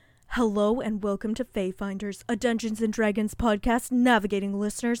Hello and welcome to Fayfinders, a Dungeons & Dragons podcast navigating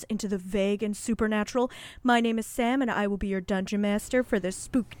listeners into the vague and supernatural. My name is Sam and I will be your Dungeon Master for this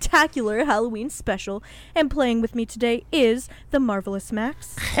spooktacular Halloween special. And playing with me today is the marvelous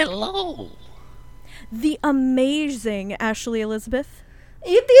Max. Hello! The amazing Ashley Elizabeth.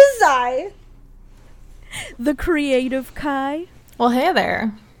 It is I. The creative Kai. Well, hey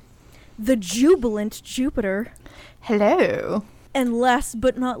there. The jubilant Jupiter. Hello. And last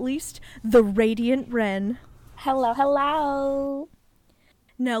but not least, the radiant Ren. Hello, hello.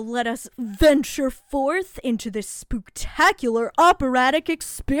 Now let us venture forth into this spooktacular operatic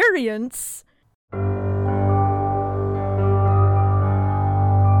experience.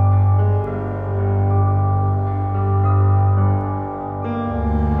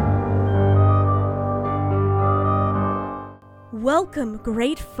 Welcome,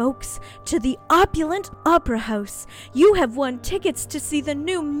 great folks, to the opulent Opera House. You have won tickets to see the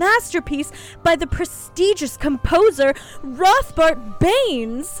new masterpiece by the prestigious composer Rothbart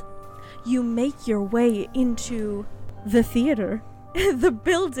Baines. You make your way into the theater. The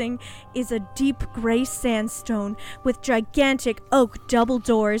building is a deep gray sandstone with gigantic oak double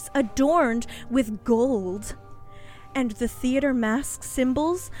doors adorned with gold. And the theater mask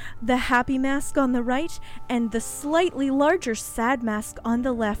symbols, the happy mask on the right and the slightly larger sad mask on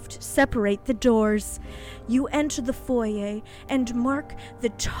the left, separate the doors. You enter the foyer and mark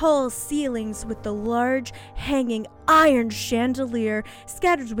the tall ceilings with the large hanging iron chandelier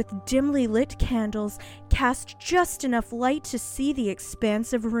scattered with dimly lit candles cast just enough light to see the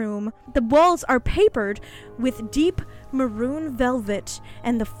expansive room. The walls are papered with deep maroon velvet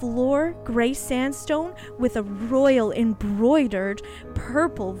and the floor gray sandstone with a royal embroidered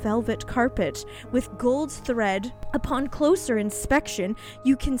purple velvet carpet with gold thread. Upon closer inspection,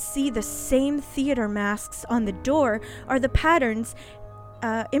 you can see the same theater masks on the door are the patterns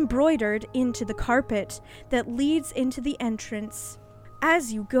embroidered into the carpet that leads into the entrance.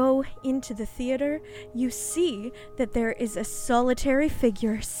 As you go into the theater, you see that there is a solitary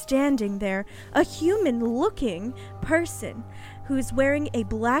figure standing there, a human-looking person who's wearing a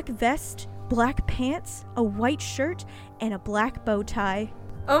black vest, black pants, a white shirt, and a black bow tie.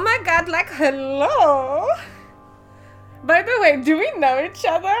 Oh my god, like, hello? By the way, do we know each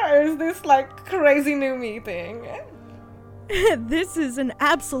other, or is this, like, crazy new meeting? This is an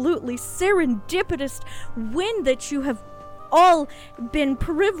absolutely serendipitous win that you have all been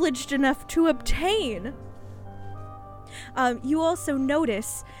privileged enough to obtain. You also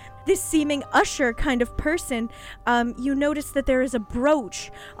notice this seeming usher kind of person. You notice that there is a brooch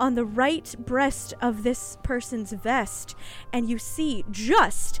on the right breast of this person's vest, and you see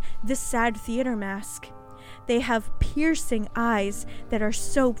just the sad theater mask. They have piercing eyes that are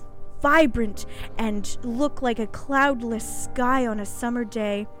so vibrant and look like a cloudless sky on a summer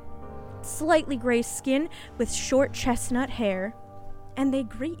day. Slightly gray skin with short chestnut hair. And they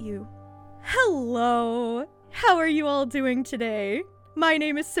greet you. Hello! How are you all doing today? My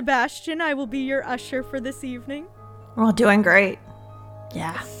name is Sebastian. I will be your usher for this evening. We're all doing great.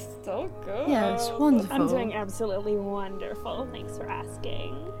 Yeah. So good. Yeah, it's wonderful. I'm doing absolutely wonderful. Thanks for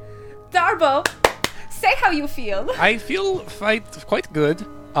asking. Darbo, say how you feel. I feel quite good.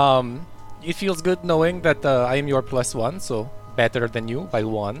 It feels good knowing that I am your +1, so better than you by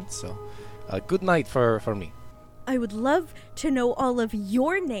 1, so good night for me. I would love to know all of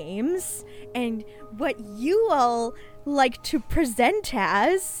your names and what you all like to present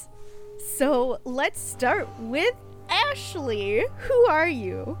as. So let's start with Ashley. Who are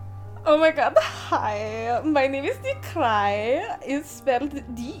you? Oh my god, hi. My name is Dekrai. It's spelled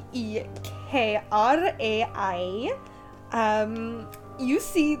D-E-K-R-A-I. You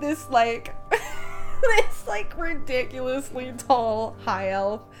see this, like, this, like, ridiculously tall high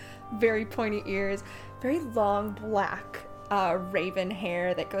elf, very pointy ears, very long black raven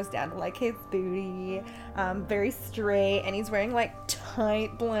hair that goes down to, like, his booty, very straight, and he's wearing, like,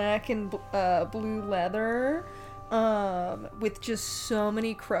 tight black and blue leather, with just so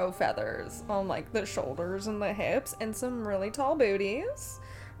many crow feathers on, like, the shoulders and the hips, and some really tall booties,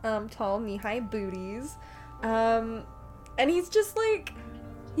 tall knee-high booties, and he's just, like,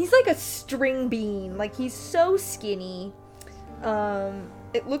 he's like a string bean. Like, he's so skinny.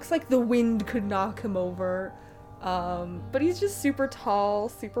 It looks like the wind could knock him over. But he's just super tall,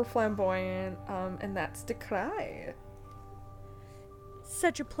 super flamboyant, and that's Dekrai.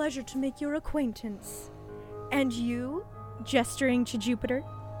 Such a pleasure to make your acquaintance. And you, gesturing to Jupiter?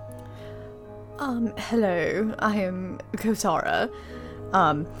 Hello, I am Kotara.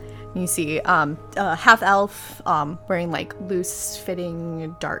 You see half elf wearing like loose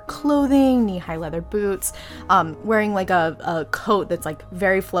fitting dark clothing, knee-high leather boots, wearing like a coat that's like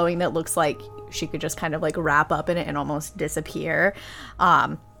very flowing that looks like she could just kind of like wrap up in it and almost disappear.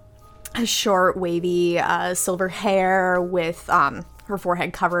 A short wavy silver hair with her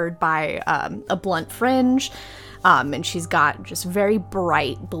forehead covered by a blunt fringe. And she's got just very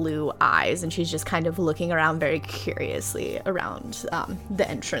bright blue eyes, and she's just kind of looking around very curiously around the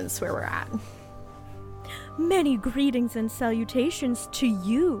entrance where we're at. Many greetings and salutations to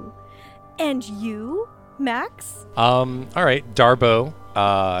you. And you, Max? All right, Darbo.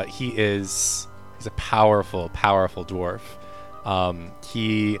 He's a powerful dwarf.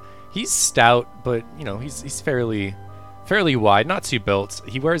 He's stout, but he's fairly wide, not too built.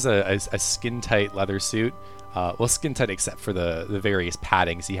 He wears a skin tight leather suit. Skin tight except for the various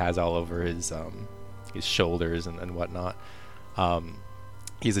paddings he has all over his shoulders and whatnot.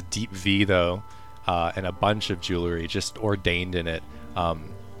 He has a deep V though, and a bunch of jewelry just ordained in it.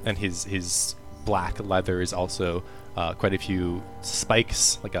 And his black leather is also quite a few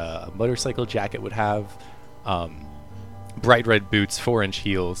spikes, like a motorcycle jacket would have. Bright red boots, 4-inch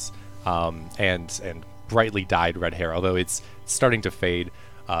heels, and brightly dyed red hair, although it's starting to fade.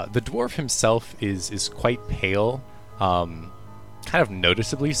 The dwarf himself is quite pale, kind of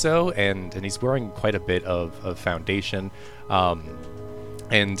noticeably so, and he's wearing quite a bit of foundation.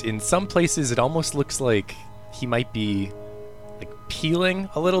 And in some places it almost looks like he might be like peeling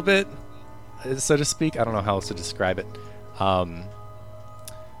a little bit, so to speak. I don't know how else to describe it.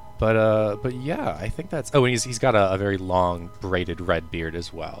 But yeah, I think that's... Oh, and he's got a very long braided red beard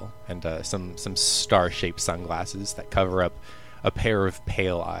as well, and some star-shaped sunglasses that cover up a pair of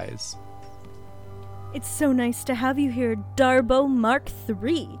pale eyes. It's so nice to have you here, Darbo Mark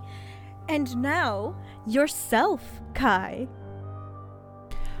III. And now, yourself, Kai.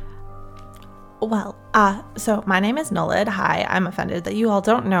 Well, so my name is Nolid. Hi, I'm offended that you all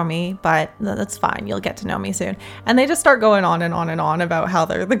don't know me, but that's fine. You'll get to know me soon. And they just start going on and on and on about how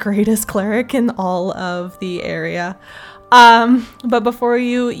they're the greatest cleric in all of the area. But before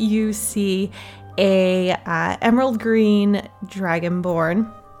you see a emerald green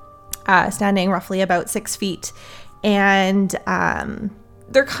dragonborn standing roughly about 6 feet, and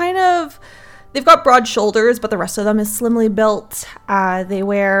they've got broad shoulders, but the rest of them is slimly built. They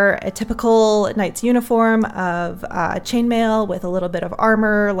wear a typical knight's uniform of chainmail with a little bit of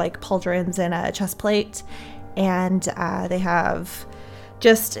armor like pauldrons and a chest plate, and they have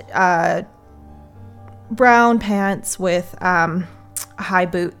just brown pants with high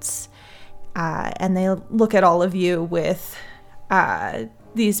boots. And they look at all of you with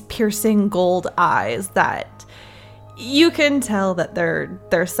these piercing gold eyes that you can tell that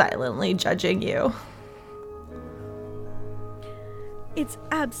they're silently judging you. It's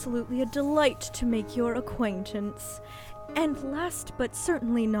absolutely a delight to make your acquaintance. And last but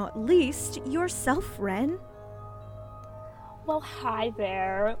certainly not least, yourself, Ren. Well, hi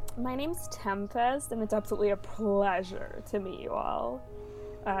there. My name's Tempest, and it's absolutely a pleasure to meet you all.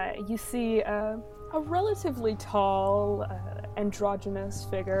 You see a relatively tall, androgynous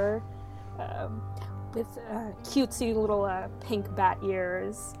figure with cutesy little pink bat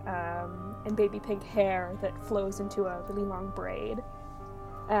ears and baby pink hair that flows into a really long braid.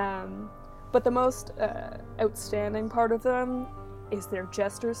 But the most outstanding part of them is their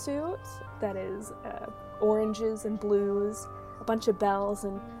jester suit that is oranges and blues, a bunch of bells,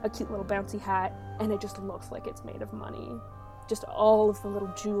 and a cute little bouncy hat, and it just looks like it's made of money. Just all of the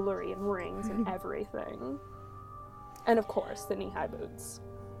little jewelry and rings and everything. And of course, the knee-high boots.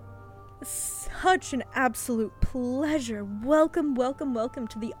 Such an absolute pleasure. Welcome, welcome, welcome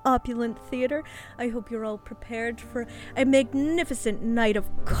to the Opulent Theater. I hope you're all prepared for a magnificent night of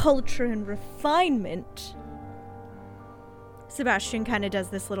culture and refinement. Sebastian kind of does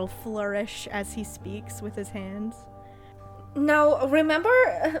this little flourish as he speaks with his hands. Now,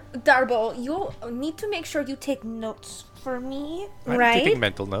 remember, Darbo, you need to make sure you take notes for me, right? I'm taking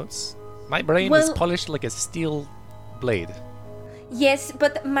mental notes. My brain is polished like a steel blade. Yes,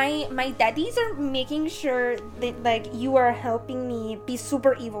 but my daddies are making sure that, like, you are helping me be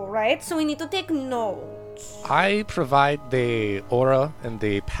super evil, right? So we need to take notes. I provide the aura and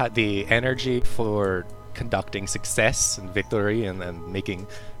the energy for conducting success and victory and making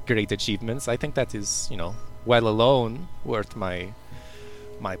great achievements. I think that is, well alone worth my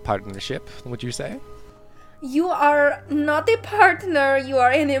partnership, would you say? You are not a partner, you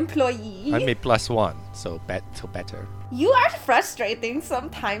are an employee. I'm a +1, so better. You are frustrating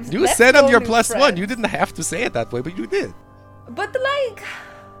sometimes. You said I'm your +1. You didn't have to say it that way, but you did. But, like,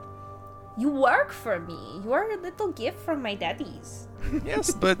 You work for me. You are a little gift from my daddies.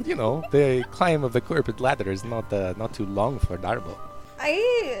 Yes, but you know, the climb of the corporate ladder is not too long for Darbo.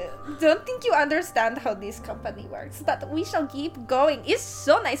 I don't think you understand how this company works, but we shall keep going. It's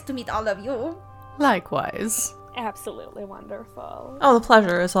so nice to meet all of you. Likewise. Absolutely wonderful. Oh, the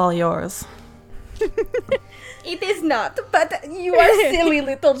pleasure is all yours. It is not, but you are silly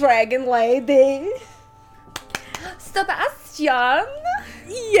little dragon lady. Sebastian,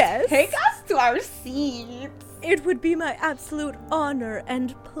 Yes. take us to our seats. It would be my absolute honor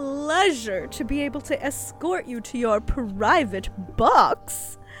and pleasure to be able to escort you to your private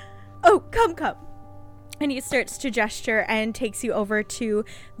box. Oh, come. And he starts to gesture and takes you over to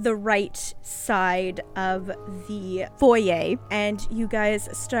the right side of the foyer. And you guys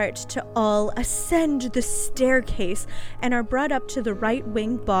start to all ascend the staircase and are brought up to the right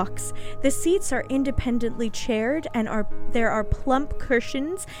wing box. The seats are independently chaired and there are plump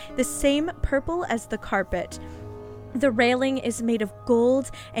cushions, the same purple as the carpet. The railing is made of gold,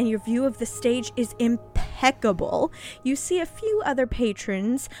 and your view of the stage is impeccable. You see a few other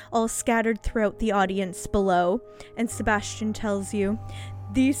patrons, all scattered throughout the audience below, and Sebastian tells you,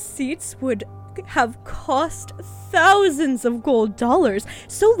 these seats would have cost thousands of gold dollars.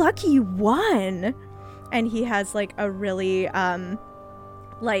 So lucky you won! And he has, like, a really,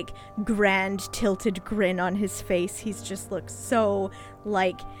 grand tilted grin on his face. He's just looks so,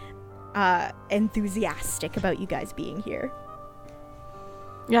 enthusiastic about you guys being here.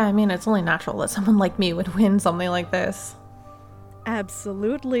 Yeah, I mean, it's only natural that someone like me would win something like this.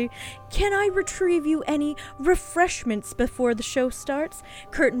 Absolutely. Can I retrieve you any refreshments before the show starts?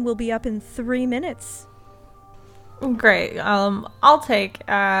 Curtain will be up in 3 minutes. Great. I'll take,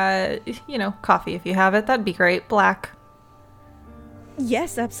 coffee if you have it. That'd be great. Black.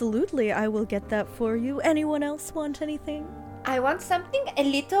 Yes, absolutely. I will get that for you. Anyone else want anything? I want something a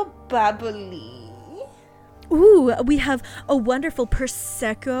little bubbly. Ooh, we have a wonderful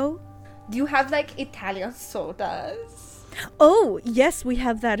Prosecco. Do you have like Italian sodas? Oh, yes, we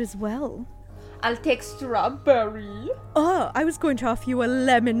have that as well. I'll take strawberry. Oh, I was going to offer you a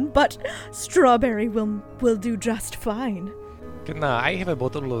lemon, but strawberry will do just fine. Can I have a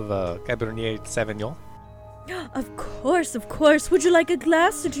bottle of Cabernet Sauvignon? Of course. Would you like a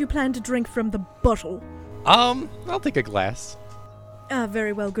glass, or do you plan to drink from the bottle? I'll take a glass.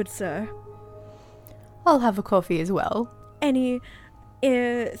 Very well, good sir. I'll have a coffee as well. Any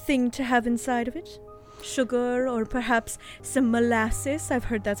thing to have inside of it? Sugar, or perhaps some molasses? I've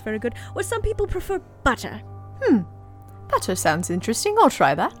heard that's very good. Or some people prefer butter. Butter sounds interesting. I'll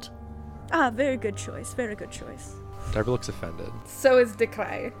try that. Very good choice. Darby looks offended. So is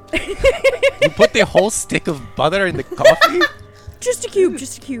Decry. You put the whole stick of butter in the coffee? Just a cube.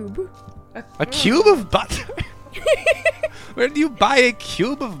 A cube of butter? Where do you buy a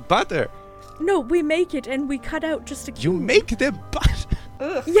cube of butter? No, we make it and we cut out just a cube. You make the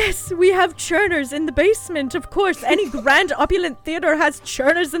butter? Yes, we have churners in the basement, of course. Any grand opulent theater has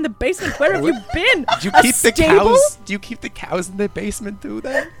churners in the basement. Where have you been? Do you A keep the stable? cows? Do you keep the cows in the basement too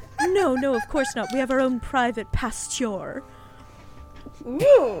then? No, of course not. We have our own private pasture.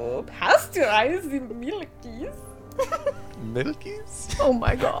 Ooh, pasteurized milkies. Milkies? Oh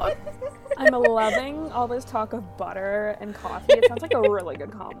my god. I'm loving all this talk of butter and coffee. It sounds like a really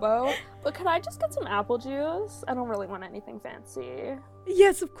good combo. But could I just get some apple juice? I don't really want anything fancy.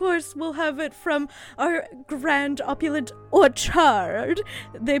 Yes, of course, we'll have it from our grand opulent orchard.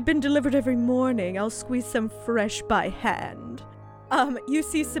 They've been delivered every morning. I'll squeeze some fresh by hand. You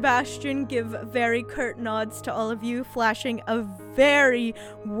see Sebastian give very curt nods to all of you, flashing a very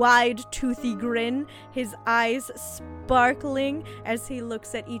wide, toothy grin, his eyes sparkling as he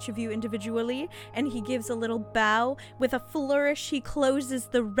looks at each of you individually, and he gives a little bow. With a flourish, he closes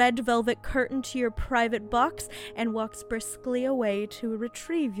the red velvet curtain to your private box and walks briskly away to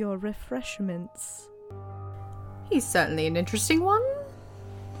retrieve your refreshments. He's certainly an interesting one.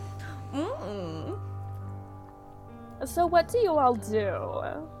 So what do you all do?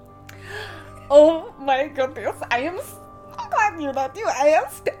 Oh my goodness, I am so glad you're not you.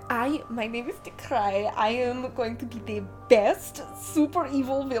 My name is Decry. I am going to be the best super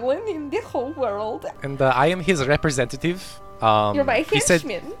evil villain in the whole world. And I am his representative. You're my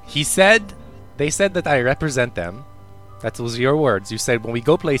henchman. They said that I represent them. That was your words. You said when we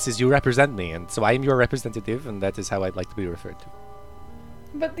go places, you represent me, and so I am your representative, and that is how I'd like to be referred to.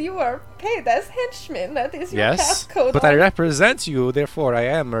 But you are paid as henchman. That is your Yes, passcode. but I represent you, therefore I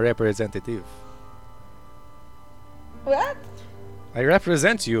am a representative. What? I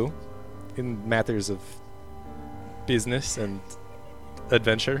represent you in matters of business and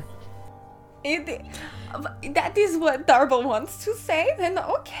adventure. That is what Darbo wants to say, then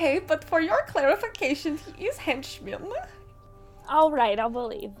okay, but for your clarification, he is henchman. All right, I'll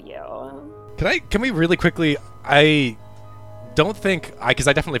believe you. Can we really quickly, I don't think, because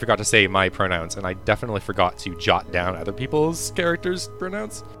I definitely forgot to say my pronouns, and I definitely forgot to jot down other people's characters'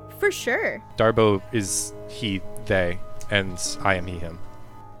 pronouns. For sure. Darbo is he, they, and I am he, him.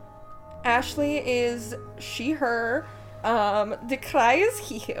 Ashley is she, her. Decry is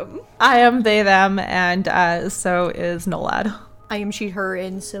he, him. I am they, them, and so is Nolad. I am she, her,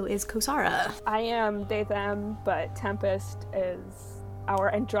 and so is Kosara. I am they, them, but Tempest is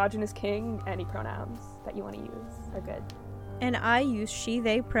our androgynous king. Any pronouns that you want to use are good. And I use she,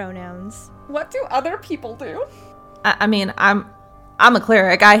 they pronouns. What do other people do? I mean, I'm a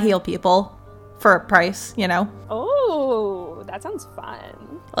cleric. I heal people for a price, you know? Oh, that sounds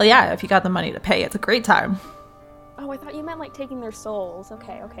fun. Well, yeah, if you got the money to pay, it's a great time. Oh, I thought you meant like taking their souls.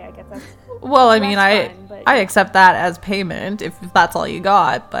 Okay, I get that. Well, I mean, That's fine, but I accept that as payment if that's all you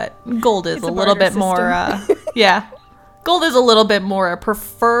got, but gold is It's a a little barter bit more, yeah. Gold is a little bit more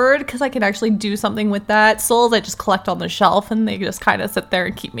preferred because I can actually do something with that. Souls I just collect on the shelf and they just kind of sit there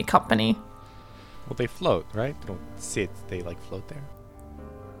and keep me company. Well, they float, right? They don't sit, they like float there.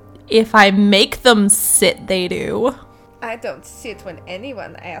 If I make them sit, they do. I don't sit when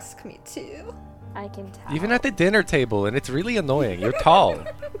anyone asks me to. I can tell. Even at the dinner table, and it's really annoying. You're tall.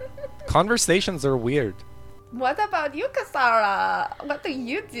 Conversations are weird. What about you, Kasara? What do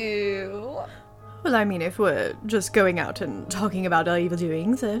you do? Well, I mean, if we're just going out and talking about our evil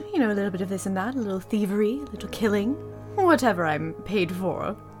doings, a little bit of this and that, a little thievery, a little killing, whatever I'm paid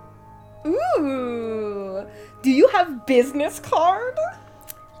for. Ooh. Do you have business card?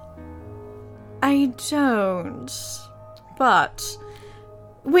 I don't. But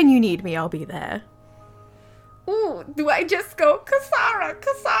when you need me, I'll be there. Ooh, do I just go, Kasara,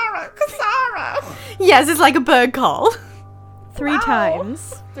 Kasara, Kasara? Yes, it's like a bird call. 3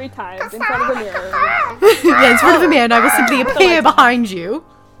 times. 3 times in front of the mirror. Yeah, in front of a mirror, and I will simply appear behind you.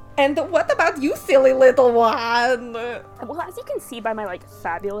 And what about you, silly little one? Well, as you can see by my like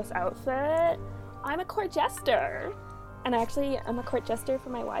fabulous outfit, I'm a court jester. And actually, I'm a court jester for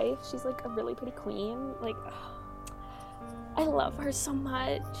my wife. She's like a really pretty queen. Like, I love her so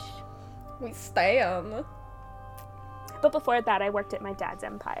much. We stand. But before that, I worked at my dad's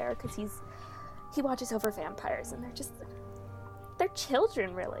empire because he watches over vampires, and they're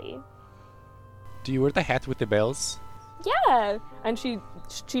children, really. Do you wear the hat with the bells? Yeah, and she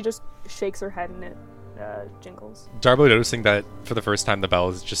just shakes her head and it jingles. Darbo noticing that for the first time the bell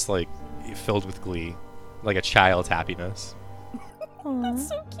is just like filled with glee, like a child's happiness. That's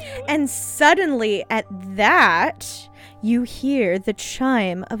so cute. And suddenly, at that, you hear the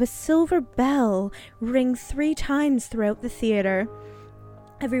chime of a silver bell ring 3 times throughout the theater.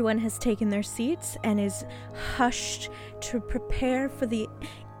 Everyone has taken their seats and is hushed to prepare for the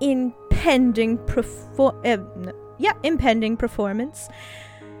impending performance.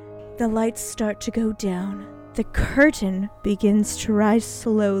 The lights start to go down. The curtain begins to rise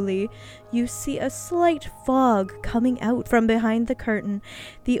slowly. You see a slight fog coming out from behind the curtain.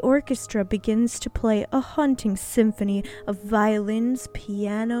 The orchestra begins to play a haunting symphony of violins,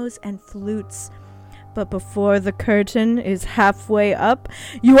 pianos, and flutes. But before the curtain is halfway up,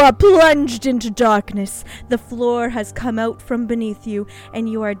 you are plunged into darkness. The floor has come out from beneath you, and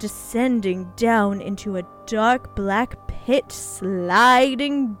you are descending down into a dark black pit,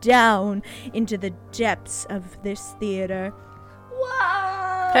 sliding down into the depths of this theater.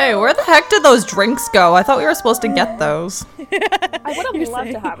 Wow. Hey, where the heck did those drinks go? I thought we were supposed to get those. I would have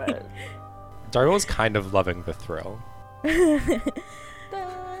loved to have it. Darbo's kind of loving the thrill.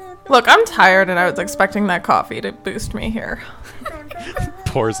 Look, I'm tired and I was expecting that coffee to boost me here.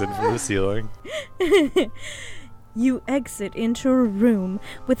 Pours in from the ceiling. You exit into a room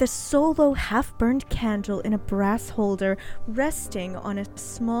with a solo half-burned candle in a brass holder resting on a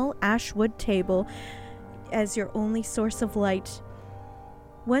small ashwood table as your only source of light.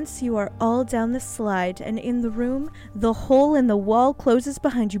 Once you are all down the slide and in the room, the hole in the wall closes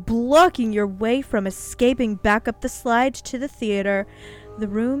behind you, blocking your way from escaping back up the slide to the theater. The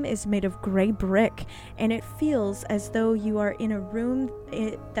room is made of gray brick, and it feels as though you are in a room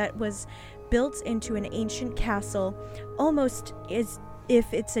that was built into an ancient castle, almost as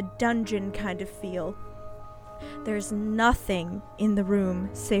if it's a dungeon kind of feel. There's nothing in the room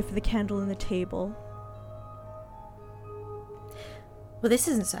save for the candle on the table. Well, this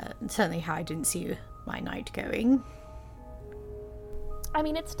isn't certainly how I didn't see my night going. I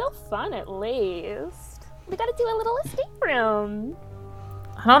mean, it's still fun at least. We gotta do a little escape room.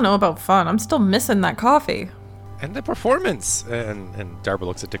 I don't know about fun. I'm still missing that coffee. And the performance. And Darbo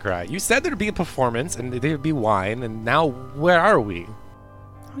looks at Decry. You said there'd be a performance and there'd be wine, and now where are we?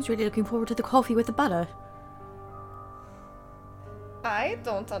 I was really looking forward to the coffee with the butter. I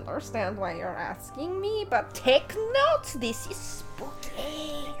don't understand why you're asking me, but take note, this is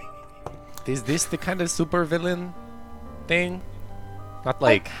spooky. Is this the kind of supervillain thing? Not I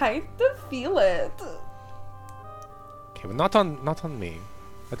like kind of feel it. okay, well, not on me.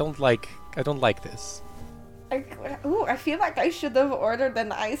 I don't like this. I feel like I should have ordered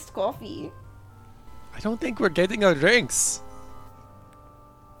an iced coffee. I don't think we're getting our drinks.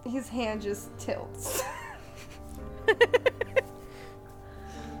 His hand just tilts.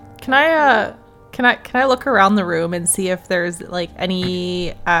 Can I look around the room and see if there's like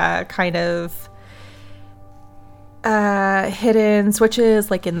any kind of hidden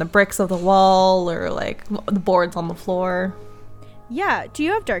switches like in the bricks of the wall or like the boards on the floor? Yeah, do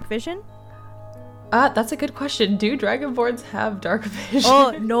you have dark vision? That's a good question. Do dragon boards have dark vision?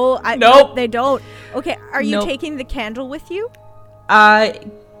 Oh, no, Nope. no, they don't. Okay, are you Nope. taking the candle with you?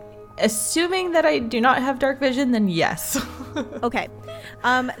 Assuming that I do not have dark vision, then yes. Okay.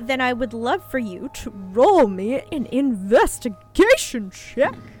 Then I would love for you to roll me an investigation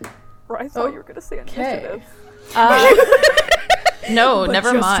check. I thought you were gonna say initiative. No, But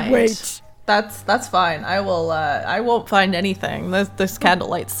never just mind. wait. That's fine. I will. I won't find anything. This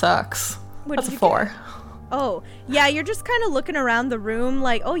candlelight sucks. What That's did a you 4. get? Oh, yeah, you're just kind of looking around the room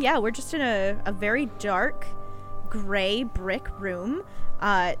like, oh yeah, we're just in a very dark, gray brick room.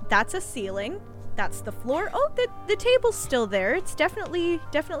 That's a ceiling. That's the floor. Oh, the table's still there. It's definitely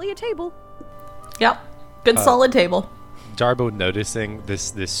a table. Yep. Good solid table. Darbo, noticing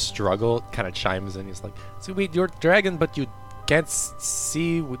this struggle, kind of chimes in. He's like, "So wait, you're dragon, but you can't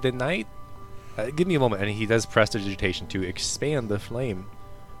see with the night? Give me a moment." And he does prestidigitation to expand the flame,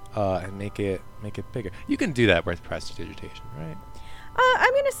 and make it bigger. You can do that with prestidigitation, right?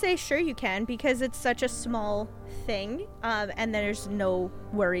 I'm gonna say sure you can because it's such a small thing, and there's no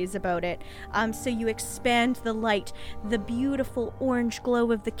worries about it. So you expand the light. The beautiful orange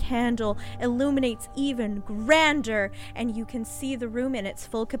glow of the candle illuminates even grander, and you can see the room in its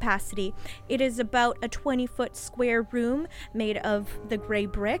full capacity. It is about a 20-foot square room made of the gray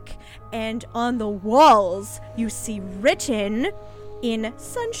brick, and on the walls you see written in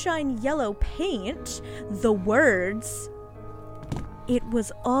sunshine yellow paint the words, "It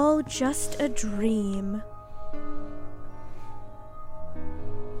was all just a dream."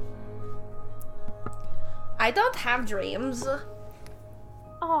 I don't have dreams.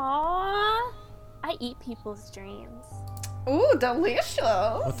 Aww. I eat people's dreams. Ooh, delicious.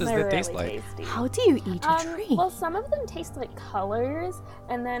 What does They're that taste really like? tasty. How do you eat a dream? Well, some of them taste like colors,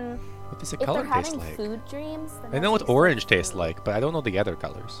 and then What does the if color they're taste having like? food dreams, then I know what orange tastes like, but I don't know the other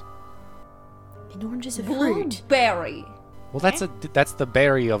colors. An orange is a fruit. Blueberry. Well, that's the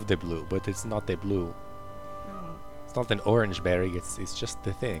berry of the blue, but it's not the blue. It's not an orange berry. It's just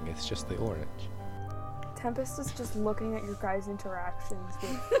the thing. It's just the orange. Tempest is just looking at your guys' interactions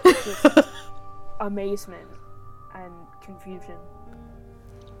with just amazement and confusion.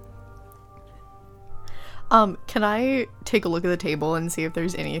 Can I take a look at the table and see if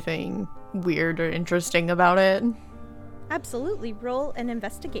there's anything weird or interesting about it? Absolutely. Roll an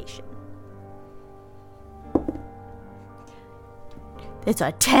investigation. It's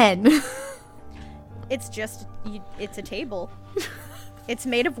a 10. It's just, it's a table. It's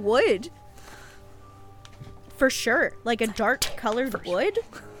made of wood. For sure. Like a dark colored wood.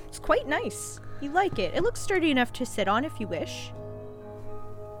 It's quite nice. You like it. It looks sturdy enough to sit on if you wish.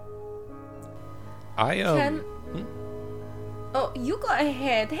 Oh, you go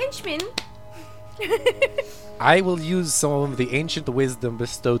ahead, henchman. I will use some of the ancient wisdom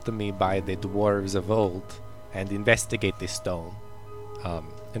bestowed to me by the dwarves of old and investigate this stone.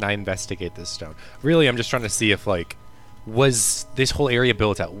 And I investigate this stone. Really, I'm just trying to see if, like, was this whole area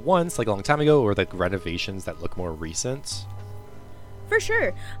built at once, like a long time ago, or like renovations that look more recent? For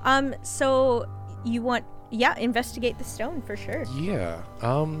sure. So you want, investigate the stone for sure. Yeah.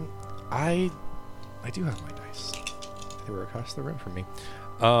 I do have my dice. They were across the room from me.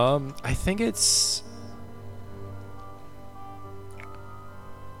 I think it's.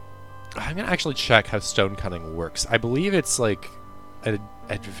 I'm gonna actually check how stone cutting works. I believe it's like an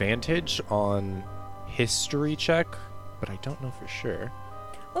advantage on history check, but I don't know for sure.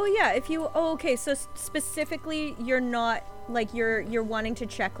 Oh yeah, if you okay, so specifically you're not like you're wanting to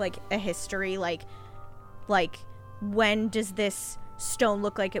check like a history like when does this stone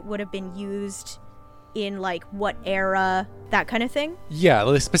look like it would have been used in like what era, that kind of thing?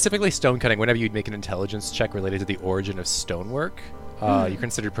 Yeah, specifically stone cutting. Whenever you'd make an intelligence check related to the origin of stonework, You're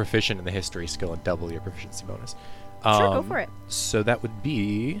considered proficient in the history skill and double your proficiency bonus. Sure, go for it. So that would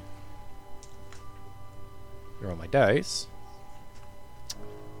be. Roll my dice.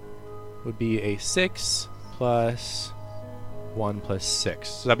 Would be a 6 plus 1 plus 6.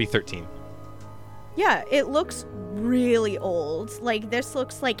 So that'd be 13. Yeah, it looks really old. Like, this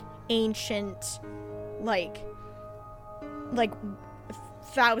looks like ancient, like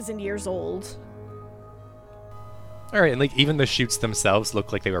 1,000 years old. All right, and like even the chutes themselves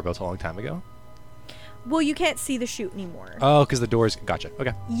look like they were built a long time ago. Well, you can't see the chute anymore. Oh, because the doors. Gotcha.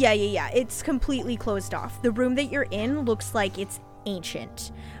 Okay. Yeah. It's completely closed off. The room that you're in looks like it's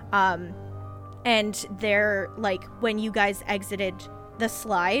ancient. And they're, like, when you guys exited the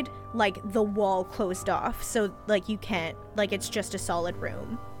slide, like, the wall closed off. So, like, you can't, like, it's just a solid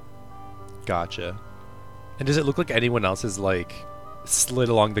room. Gotcha. And does it look like anyone else has, like, slid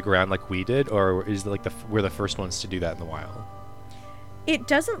along the ground like we did? Or is it, like, we're the first ones to do that in the wild? It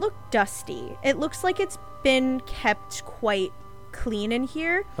doesn't look dusty. It looks like it's been kept quite clean in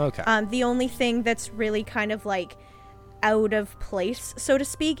here. Okay. The only thing that's really kind of, like, out of place, so to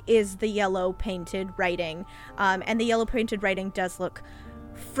speak, is the yellow painted writing. And the yellow painted writing does look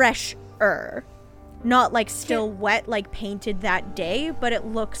fresher. Not, like, still wet, like painted that day, but it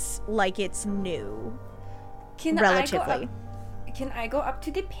looks like it's new. Relatively. Can I go up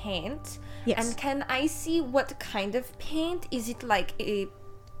to the paint? Yes. And can I see what kind of paint? Is it like a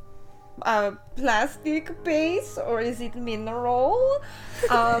plastic base or is it mineral?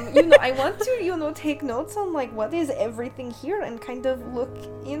 I want to, take notes on like what is everything here and kind of look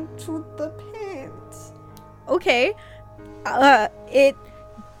into the paint. Okay. It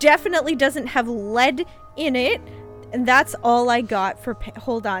definitely doesn't have lead in it. And that's all I got for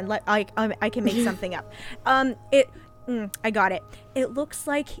hold on, I can make something up. I got it. It looks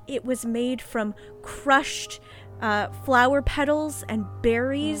like it was made from crushed flower petals and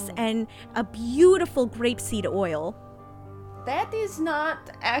berries and a beautiful grapeseed oil. That is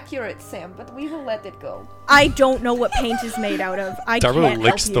not accurate, Sam, but we will let it go. I don't know what paint is made out of. I Darbo can't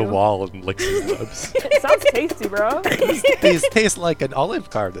licks help the you. wall and licks his lips. It sounds tasty, bro. These taste like an Olive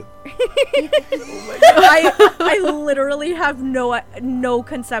Garden. I literally have no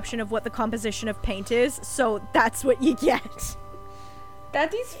conception of what the composition of paint is, so that's what you get.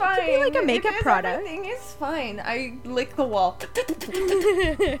 That is fine. be like a makeup product. Everything is fine. I lick the wall.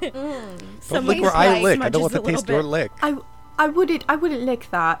 Don't lick where I lick. I don't want to taste your lick. I wouldn't lick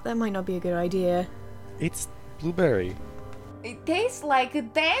that. That might not be a good idea. It's blueberry. It tastes like a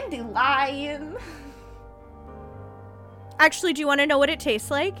dandelion. Actually, do you want to know what it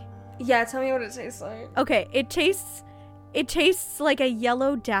tastes like? Yeah, tell me what it tastes like. Okay, it tastes like a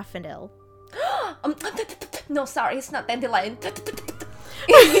yellow daffodil. No, sorry, it's not dandelion.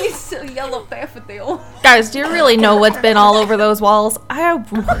 It's a yellow daffodil. Guys, do you really know what's been all over those walls? I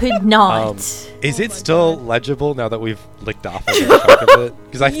would not. Is it still legible now that we've licked off a chunk of it?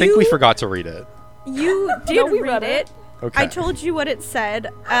 Because I think we forgot to read it. You did we read read it. Okay. I told you what it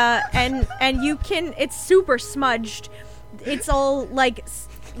said, and you can. It's super smudged. It's all like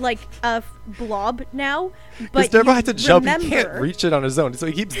a blob now. Because But Darbo had to jump. remember, He can't reach it on his own, so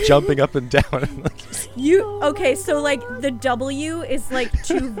he keeps jumping up and down. Okay, so like the W is like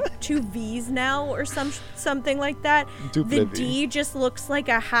two V's now or something like that. Double The V. D just looks like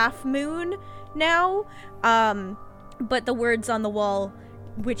a half moon now. But the words on the wall,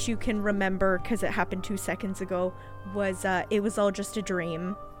 which you can remember because it happened 2 seconds ago, was it was all just a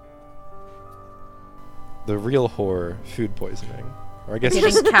dream. The real horror, food poisoning. Or I guess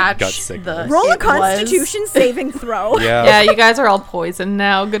Didn't just catch gut sickness. the- Roll a It was. Constitution saving throw. Yeah. Yeah, you guys are all poisoned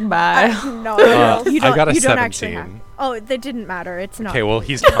now. Goodbye. No, I you don't. got a you don't actually 17. have. Oh, that didn't matter. It's not. Okay, well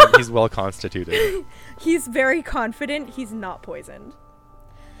he's well constituted. He's very confident. He's not poisoned.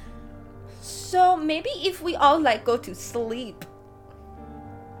 So maybe if we all like go to sleep.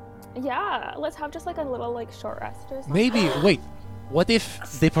 Yeah, let's have just like a little like short rest or something. Maybe wait. What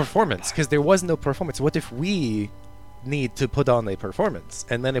if the performance? Because there was no performance. What if we need to put on a performance,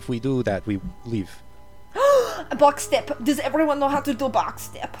 and then if we do that, we leave? A box step. Does everyone know how to do box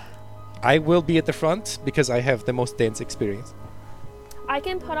step? I will be at the front because I have the most dance experience. I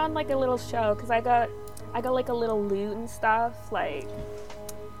can put on like a little show because I got like a little lute and stuff, like,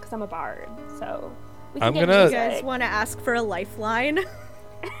 because I'm a bard. So we can I'm get gonna- You guys music. want to ask for a lifeline?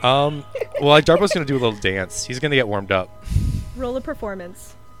 Well, Darbo's gonna do a little dance. He's gonna get warmed up. Roll a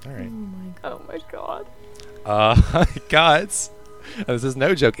performance. All right. Oh my god. Guys, this is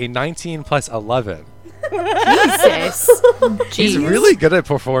no joke. A 19 plus 11. Jesus. He's Jeez. really good at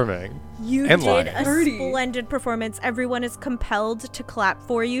performing. You And did lying. a 30. splendid performance. Everyone is compelled to clap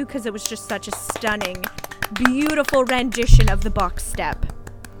for you because it was just such a stunning beautiful rendition of the box step.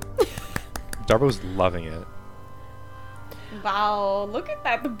 Darbo's loving it. Wow, look at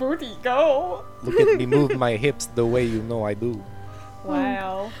that booty go. Look at me move my hips the way you know I do.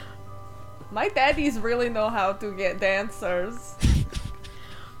 Wow. My daddies really know how to get dancers.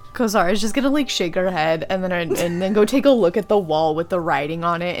 Kozara is just gonna like shake her head and then go take a look at the wall with the writing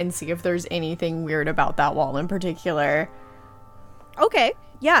on it and see if there's anything weird about that wall in particular. Okay.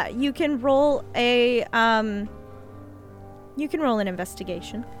 Yeah, you can roll a you can roll an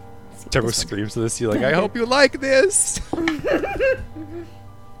investigation. See what Darbo this one- screams to the ceiling, I hope you like this!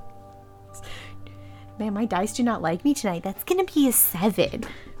 Man, my dice do not like me tonight. That's gonna be a 7. I'm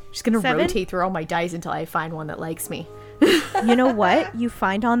just gonna 7? rotate through all my dice until I find one that likes me. You know what you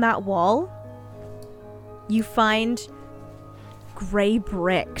find on that wall? You find gray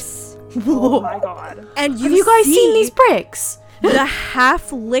bricks. Oh my god. And Have you guys see seen these bricks? the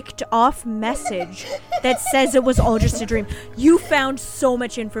half licked off message that says it was all just a dream. You found so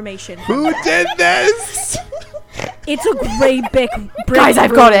much information. Who did this? It's a gray brick. Guys,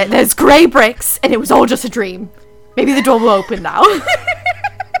 I've got it. There's gray bricks, and it was all just a dream. Maybe the door will open now.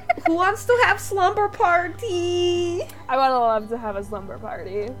 Who wants to have slumber party? I would love to have a slumber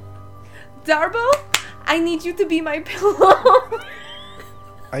party. Darbo, I need you to be my pillow.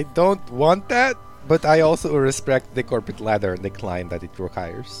 I don't want that, but I also respect the corporate ladder and the climb that it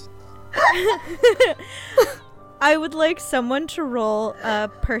requires. I would like someone to roll a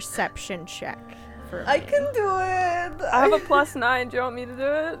perception check for I me. can do it. I have a +9. Do you want me to do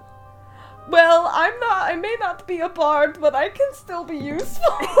it? Well, I may not be a bard, but I can still be useful.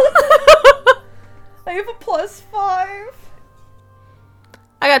 I have a +5.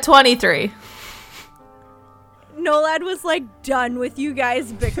 I got 23. Nolad was like done with you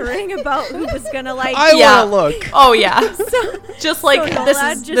guys bickering about who was gonna like I Yeah. wanna look. Oh yeah. so, Just like So this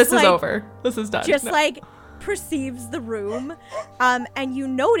Nola is just, this is like- over. This is done. just No. like perceives the room, and you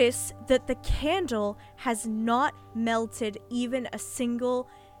notice that the candle has not melted even a single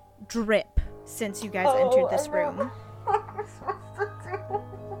drip since you guys entered this room.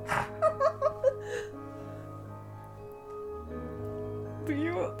 Do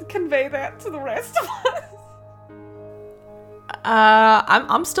you convey that to the rest of us?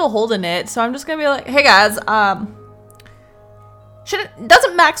 I'm still holding it, so I'm just gonna be like, hey guys,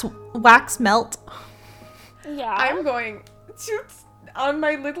 doesn't Max wax melt? Yeah. I'm going to, on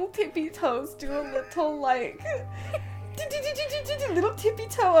my little tippy toes, do a little like, little tippy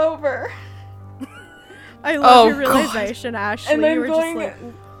toe over. I love Oh, your realization, Ashley. And you I'm were just going like,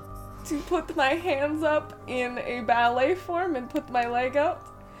 to put my hands up in a ballet form and put my leg out.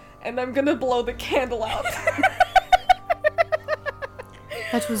 And I'm gonna blow the candle out.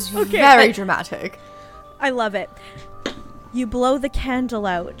 That was Okay, very dramatic. I love it. You blow the candle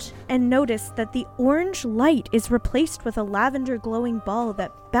out and notice that the orange light is replaced with a lavender glowing ball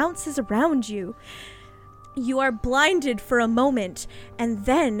that bounces around you. You are blinded for a moment, and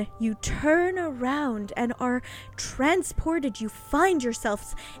then you turn around and are transported. You find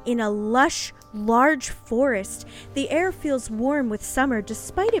yourselves in a lush, large forest. The air feels warm with summer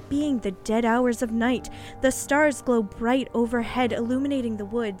despite it being the dead hours of night. The stars glow bright overhead, illuminating the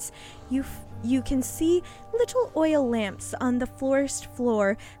woods. You can see little oil lamps on the forest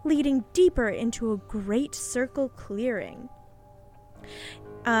floor, leading deeper into a great circle clearing.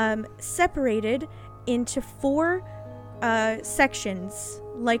 Separated into 4 sections,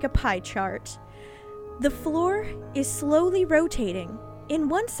 like a pie chart. The floor is slowly rotating. In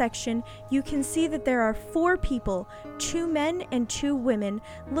one section, you can see that there are 4 people, 2 men and 2 women,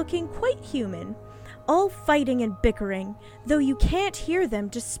 looking quite human, all fighting and bickering, though you can't hear them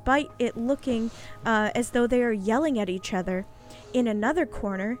despite it looking as though they are yelling at each other. In another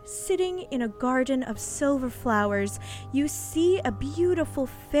corner, sitting in a garden of silver flowers, you see a beautiful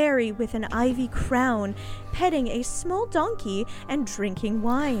fairy with an ivy crown, petting a small donkey and drinking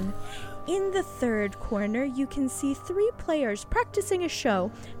wine. In the third corner, you can see 3 players practicing a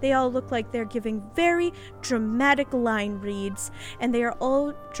show. They all look like they're giving very dramatic line reads, and they are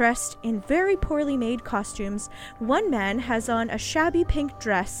all dressed in very poorly made costumes. One man has on a shabby pink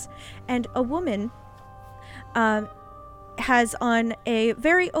dress, and a woman has on a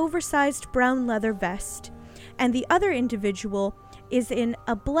very oversized brown leather vest, and the other individual is in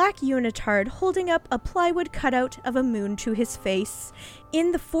a black unitard holding up a plywood cutout of a moon to his face.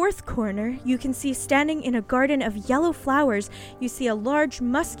 In the fourth corner, you can see standing in a garden of yellow flowers, you see a large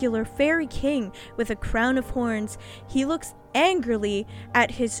muscular fairy king with a crown of horns. He looks angrily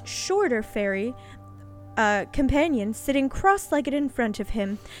at his shorter fairy companion sitting cross-legged in front of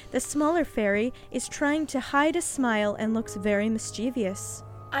him. The smaller fairy is trying to hide a smile and looks very mischievous.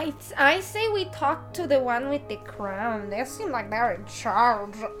 I say we talk to the one with the crown. They seem like they're in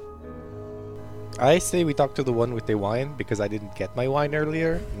charge. I say we talk to the one with the wine because I didn't get my wine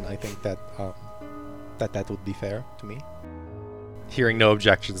earlier, and I think that that would be fair to me. Hearing no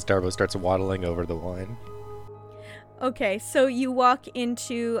objections, Darbo starts waddling over the wine. Okay, so you walk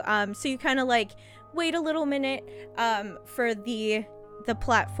into, so you kind of like wait a little minute for the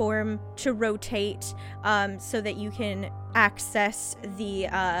platform to rotate so that you can access the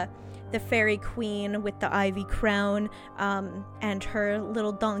fairy queen with the ivy crown and her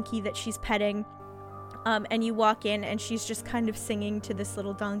little donkey that she's petting. And you walk in and she's just kind of singing to this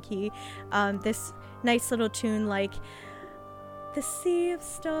little donkey this nice little tune like, "The sea of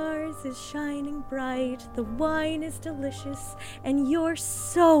stars is shining bright, the wine is delicious, and you're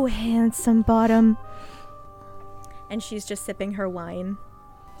so handsome, Bottom." And she's just sipping her wine.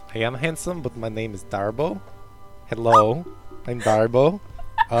 I am handsome, but my name is Darbo. Hello, I'm Darbo.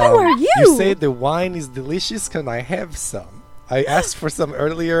 Who are you? You say the wine is delicious, can I have some? I asked for some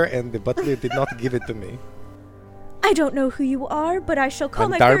earlier and the butler did not give it to me. I don't know who you are, but I shall call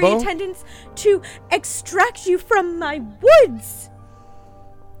I'm my fairy Darbo? attendants to extract you from my woods.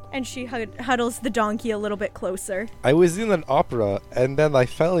 And she huddles the donkey a little bit closer. I was in an opera and then I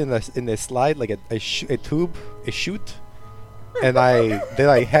fell in a slide like a chute. And then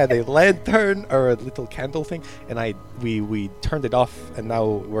I had a lantern or a little candle thing, and we turned it off, and now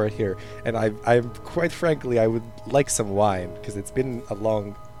we're here. And I'm quite frankly, I would like some wine because it's been a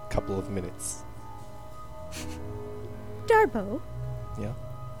long couple of minutes. Darbo, Yeah,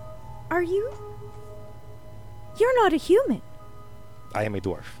 are you? You're not a human. I am a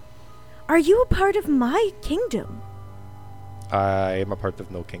dwarf. Are you a part of my kingdom? I am a part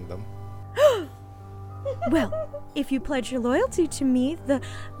of no kingdom. Well, if you pledge your loyalty to me, the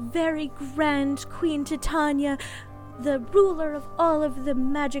very grand Queen Titania, the ruler of all of the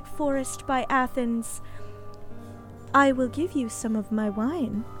magic forest by Athens, I will give you some of my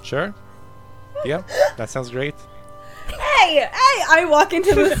wine. Sure. Yeah, that sounds great. Hey! I walk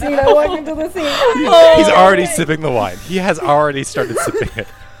into the scene. He's already sipping the wine. He has already started sipping it.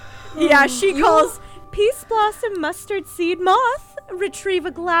 Yeah, she calls Peace Blossom Mustard Seed Moth. Retrieve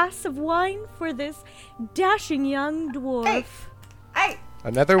a glass of wine for this dashing young dwarf. Hey!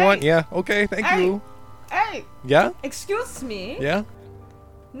 Another one? Yeah, okay, thank you. Hey! Yeah? Excuse me. Yeah?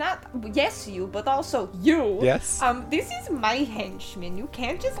 Not yes you, but also you. Yes? This is my henchman. You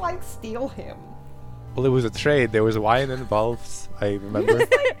can't just like steal him. Well, it was a trade. There was wine involved, I remember.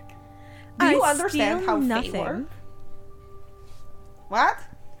 Do you understand steal how nothing. fate work? What?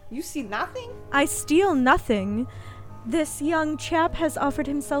 You see nothing? I steal nothing. This young chap has offered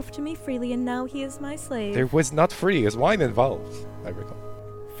himself to me freely, and now he is my slave. There was not free. There's wine involved, I recall.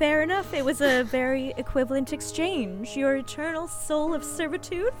 Fair enough. It was a very equivalent exchange. Your eternal soul of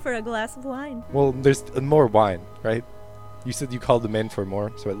servitude for a glass of wine. Well, there's more wine, right? You said you called them in for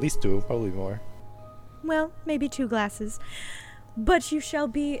more, so at least 2, probably more. Well, maybe 2 glasses. But you shall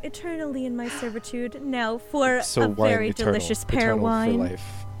be eternally in my servitude now for So a wine very eternal, delicious pear eternal wine. for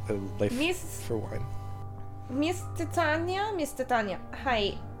life. Life Miss- for wine. Miss Titania,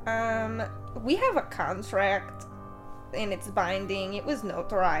 hi. We have a contract, and it's binding. It was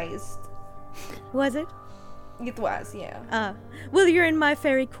notarized. Was it? It was, yeah. Well, you're in my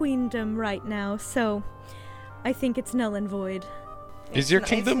fairy queendom right now, so I think it's null and void. Is your It's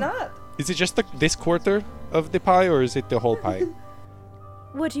kingdom? not. Is it just this quarter of the pie, or is it the whole pie?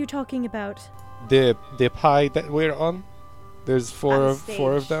 What are you talking about? the pie that we're on. There's four On of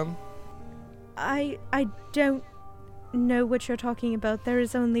stage. them. I don't know what you're talking about. There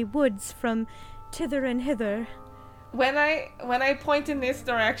is only woods from tither and hither. When I point in this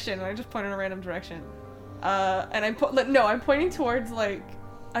direction, I just point in a random direction, and I'm pointing towards like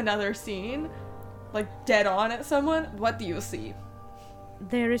another scene, like dead on at someone. What do you see?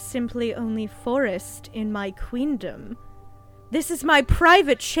 There is simply only forest in my queendom. This is my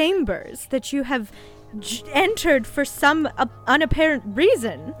private chambers that you have entered for some unapparent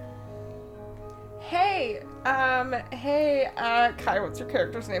reason. Hey, Kai, what's your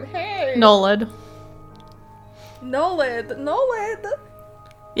character's name? Hey, Nolad. Nolad.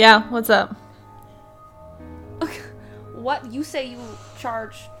 Yeah, what's up? What, you say you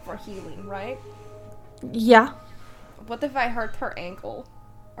charge for healing, right? Yeah. What if I hurt her ankle?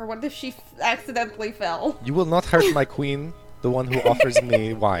 Or what if she accidentally fell? You will not hurt my queen, the one who offers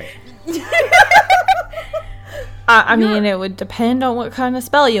me wine. I mean, it would depend on what kind of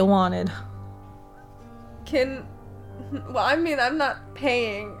spell you wanted. Well, I mean, I'm not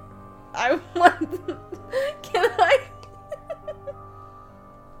paying. I want... Can I...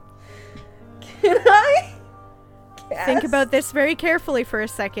 Think about this very carefully for a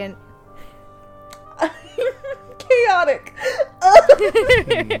second. Chaotic.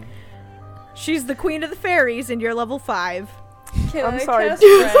 She's the queen of the fairies and you're level 5. Can I'm I sorry, cast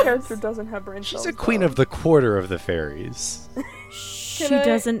this friends? character doesn't have brain cells. She's a queen of the quarter of the fairies. She I-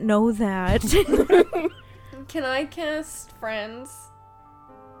 doesn't know that. Can I cast friends?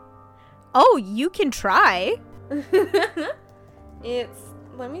 Oh, you can try. It's.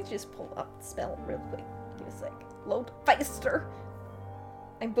 Let me just pull up the spell real quick. Give me a sec. Load faster.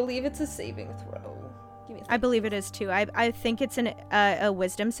 I believe it's a saving throw. Give me a sec. I believe it is too. I think it's a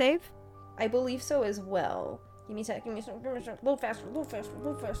wisdom save. I believe so as well. Give me a sec. Give me a sec. Give me a sec. Load faster. Load faster.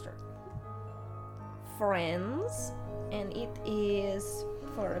 Load faster. Friends, and it is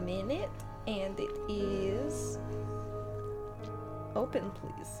for a minute, and it is open,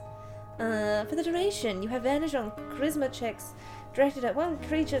 please. For the duration, you have advantage on charisma checks directed at one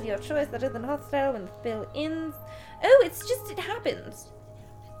creature of your choice that isn't hostile when the spell ends. Oh, it happens.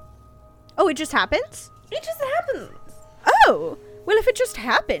 Oh, it just happens? It just happens. Oh, well, if it just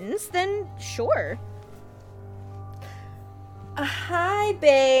happens, then sure. Hi,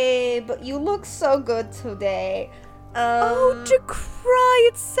 babe. You look so good today. Oh, Decry,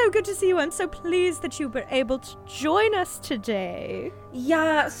 it's so good to see you. I'm so pleased that you were able to join us today.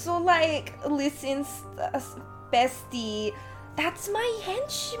 Yeah, so listen, bestie, that's my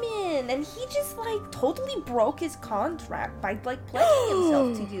henchman, and he just totally broke his contract by pledging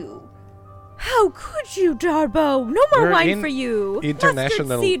himself to you. How could you, Darbo? No more We're wine in for you. international-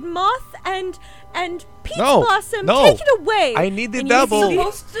 Mustard seed moth and peach No, blossom. no. Take it away. I need the And you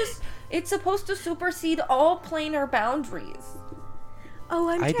double. see- It's supposed to supersede all planar boundaries. Oh,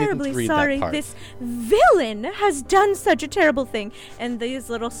 I'm I didn't terribly read that sorry. part. This villain has done such a terrible thing. And these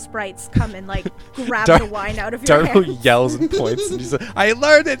little sprites come and grab Dar- the wine out of your Darbo hand. yells and points, and he's like, "I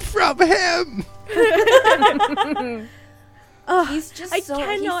learned it from him." Ugh, He's just I he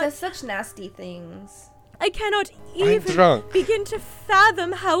cannot- says such nasty things. I cannot I'm even drunk. begin to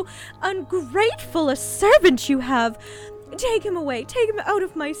fathom how ungrateful a servant you have. Take him away. Take him out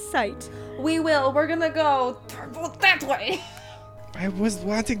of my sight. We will. We're gonna go turbo that way. I was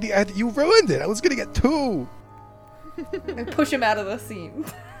wanting you ruined it. I was gonna get 2. And push him out of the scene.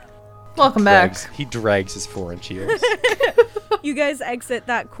 Welcome back. He drags his 4-inch heels. You guys exit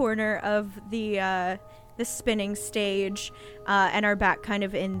that corner of the spinning stage and are back kind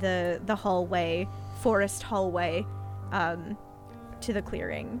of in the hallway, forest hallway, to the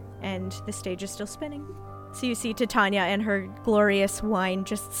clearing, and the stage is still spinning. So you see Titania and her glorious wine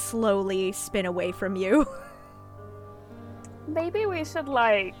just slowly spin away from you. Maybe we should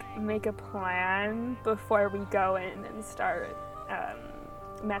make a plan before we go in and start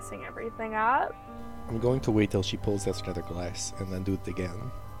messing everything up. I'm going to wait till she pulls out another glass and then do it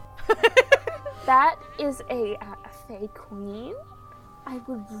again. That is a Fey Queen. I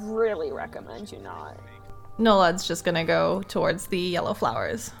would really recommend you not. Nolad's just gonna go towards the yellow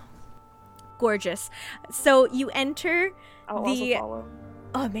flowers. Gorgeous. So you enter I'll the... also follow.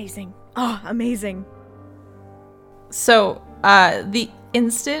 Oh, amazing. Oh, amazing. So, the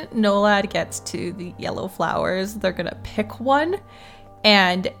instant Nolad gets to the yellow flowers, they're gonna pick one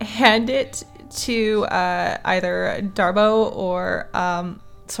and hand it to either Darbo or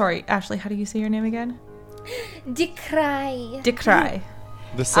sorry, Ashley, how do you say your name again? Decry. Decry.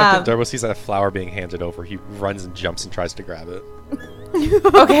 The second Darbo sees that flower being handed over, he runs and jumps and tries to grab it.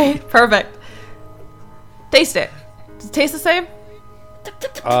 Okay, perfect. Taste it. Does it taste the same?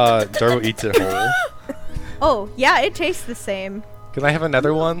 Darbo eats it whole. Oh, yeah, it tastes the same. Can I have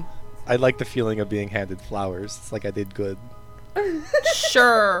another one? I like the feeling of being handed flowers. It's like I did good.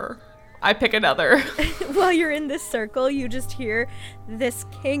 Sure. I pick another. While you're in this circle, you just hear this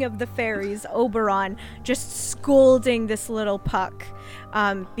king of the fairies, Oberon, just scolding this little puck,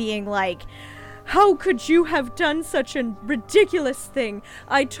 being like, "How could you have done such a ridiculous thing?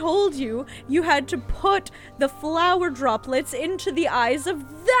 I told you you had to put the flower droplets into the eyes of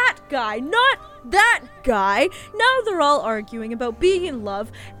that guy, not that guy. Now they're all arguing about being in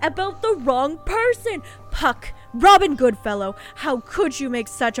love about the wrong person. Puck, Robin Goodfellow, how could you make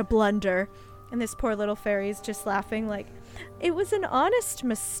such a blunder?" And this poor little fairy's just laughing like, "It was an honest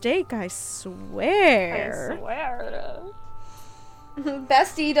mistake, I swear." I swear.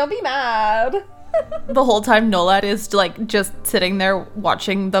 Bestie, don't be mad. The whole time Nolad is just sitting there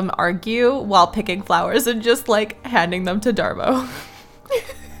watching them argue while picking flowers and just handing them to Darbo.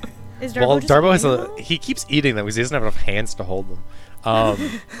 Is Well, just Darbo has eating them? he keeps eating them because he doesn't have enough hands to hold them.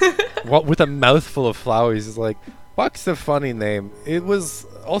 With a mouthful of flowers, he's like, "Puck's a funny name. It was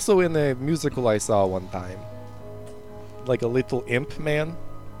also in a musical I saw one time. Like a little imp man,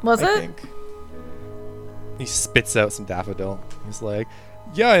 Was I it? think. He spits out some daffodil. He's like,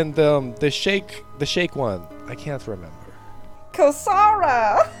 yeah, and the shake one. I can't remember.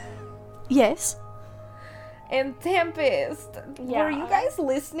 Kosara Yes. and Tempest. Yeah. Were you guys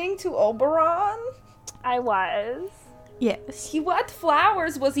listening to Oberon? I was. Yes. What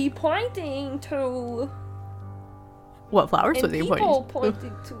flowers was he pointing to? What flowers And was he people pointing?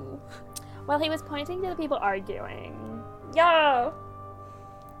 pointing to. Well, he was pointing to the people arguing. Yeah.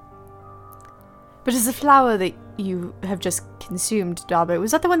 But is the flower that you have just consumed, Darbo,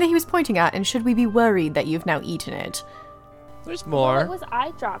 was that the one that he was pointing at? And should we be worried that you've now eaten it? There's Well, more. it was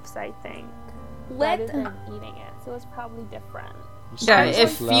eye drops, I think. Let- Rather than eating it, so it's probably different. Yeah, Smells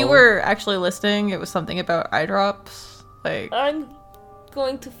if like you flower. were actually listening, it was something about eye drops. Like, I'm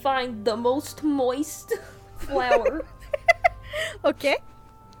going to find the most moist flower Okay.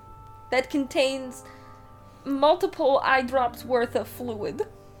 that contains multiple eye drops worth of fluid.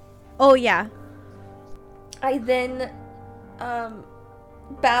 Oh, yeah. I then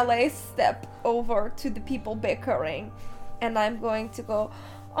ballet step over to the people bickering, and I'm going to go,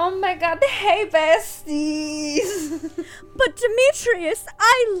 oh my god, hey besties! But Demetrius,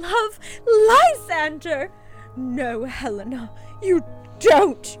 I love Lysander. No, Helena, you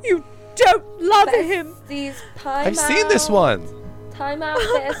don't. You don't love him. Besties, time I've seen this out. one. Time out,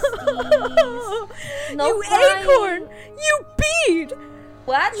 besties. No you crying. acorn. You bead.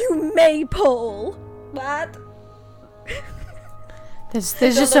 What? You maypole. What? There's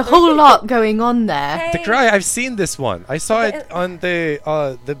just a whole lot going on there. Hey, The cry. I've seen this one. I saw it But- on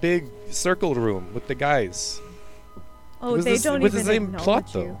the big circle room with the guys. Oh, It was they this- don't with even the same plot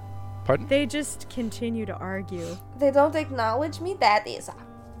acknowledge you. though. Pardon? They just continue to argue. They don't acknowledge me? That is a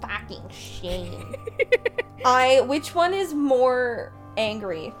fucking shame. Which one is more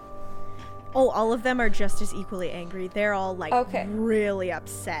angry? Oh, all of them are just as equally angry. They're all like Okay. really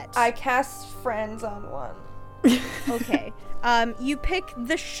upset. I cast friends on one. Okay. You pick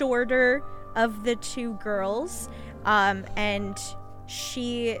the shorter of the two girls, and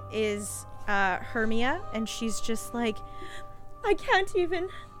she is Hermia, and she's just like, I can't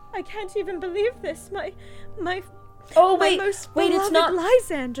even believe this. My Oh my wait, most wait, it's beloved not.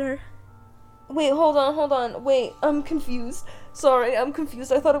 Lysander. Wait, hold on. Wait, I'm confused. Sorry, I'm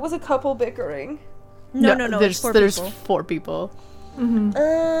confused. I thought it was a couple bickering. No, There's it's four people. people. 4 people.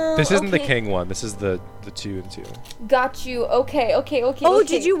 This isn't the okay. king one. This is the 2 and 2. Got you. Okay. Oh, okay.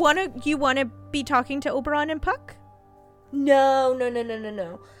 did you wanna be talking to Oberon and Puck? No.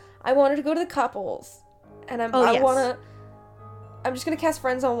 I wanted to go to the couples, and Oh, yes. I'm just gonna cast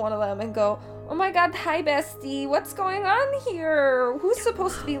friends on one of them and go, oh my god, hi bestie, what's going on here? Who's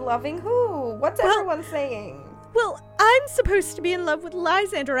supposed to be loving who? What's Well- everyone saying? Well, I'm supposed to be in love with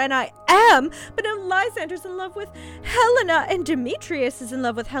Lysander, and I am, but now Lysander's in love with Helena, and Demetrius is in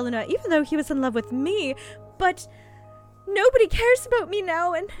love with Helena, even though he was in love with me. But nobody cares about me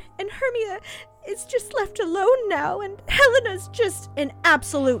now, and Hermia is just left alone now, and Helena's just an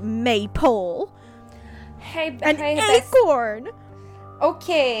absolute maypole. Hey, An hey, bestie. acorn.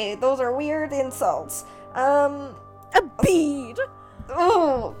 Okay, those are weird insults. A bead.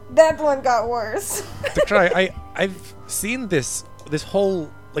 Oh, that one got worse. The cry. I've seen this whole,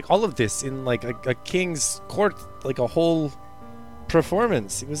 like, all of this in like a king's court, like a whole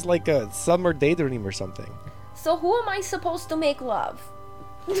performance. It was like a summer daydream or something. So who am I supposed to make love?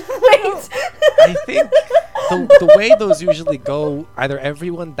 Wait. I think the way those usually go, either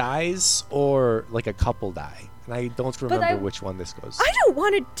everyone dies or like a couple die. And I don't remember which one this goes. I don't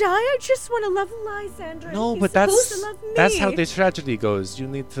want to die. I just want to love Lysander. No, He's but supposed to love me. that's how the tragedy goes. You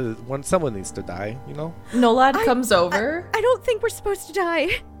need to someone needs to die, you know? Nolad comes over. I don't think we're supposed to die.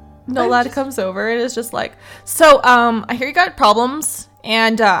 Nolad comes over and is just like, so, I hear you got problems,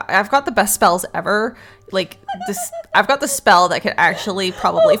 and I've got the best spells ever. Like, I've got the spell that could actually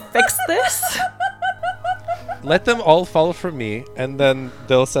probably fix this. Let them all fall for me, and then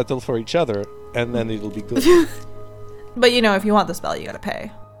they'll settle for each other, and then it'll be good. But you know, if you want the spell, you gotta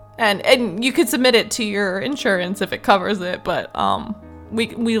pay. And you could submit it to your insurance if it covers it, but we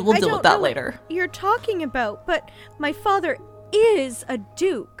will I deal don't with that know later. what you're talking about, but my father is a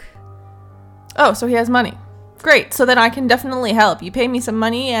duke. Oh, so he has money. Great, so then I can definitely help. You pay me some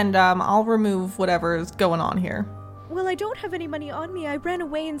money and I'll remove whatever's going on here. Well, I don't have any money on me. I ran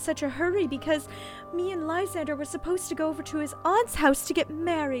away in such a hurry because me and Lysander were supposed to go over to his aunt's house to get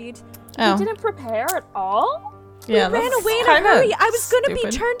married. Oh, You didn't prepare at all? yeah, we ran that's away in a kinda hurry. I was going to be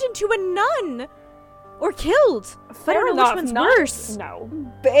stupid. turned into a nun or killed. I don't know which one's not- worse. No.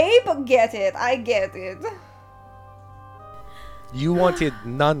 Babe, get it. I get it. You wanted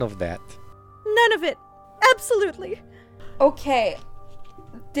none of that. None of it. Absolutely. Okay.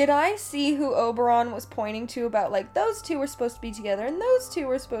 Did I see who Oberon was pointing to about, like, those two were supposed to be together and those two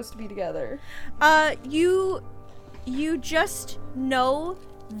were supposed to be together? You just know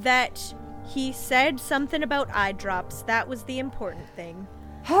that he said something about eye drops. That was the important thing.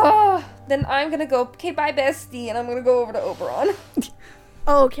 Then I'm gonna go, okay, bye, bestie, and I'm gonna go over to Oberon.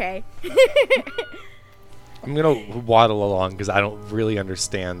 Okay. I'm gonna waddle along because I don't really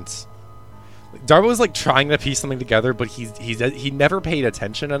understand. Darbo was like trying to piece something together, but he never paid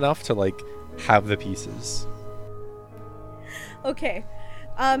attention enough to like have the pieces. Okay.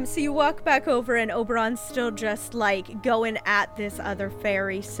 So you walk back over and Oberon's still just like going at this other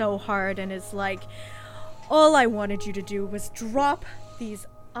fairy so hard and is like, all I wanted you to do was drop these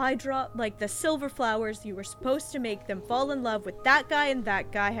like the silver flowers. You were supposed to make them fall in love with that guy and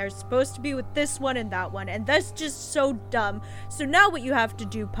that guy. You're supposed to be with this one and that one. And that's just so dumb. So now what you have to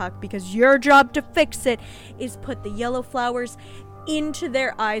do, Puck, because your job to fix it, is put the yellow flowers into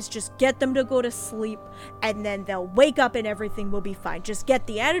their eyes. Just get them to go to sleep and then they'll wake up and everything will be fine. Just get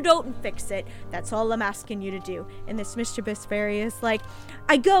the antidote and fix it. That's all I'm asking you to do. And this mischievous fairy is like,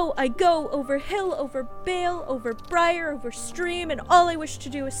 I go over hill, over bale, over briar, over stream, and all I wish to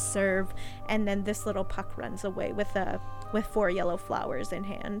do is serve. And then this little Puck runs away with 4 yellow flowers in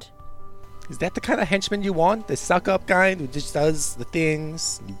hand. Is that the kind of henchman you want? The suck-up kind who just does the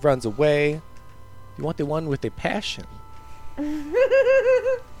things, he runs away? You want the one with a passion.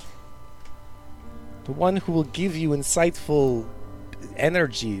 The one who will give you insightful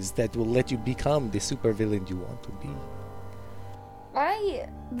energies that will let you become the supervillain you want to be.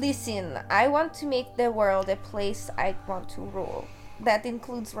 Listen, I want to make the world a place I want to rule. That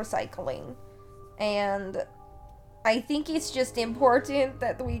includes recycling. And I think it's just important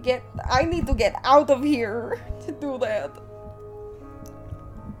that I need to get out of here to do that.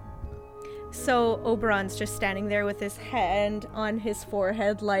 So Oberon's just standing there with his hand on his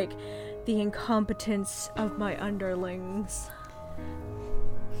forehead like, the incompetence of my underlings.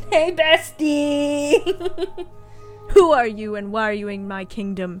 Hey, bestie! Who are you and why are you in my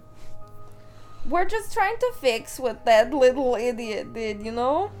kingdom? We're just trying to fix what that little idiot did, you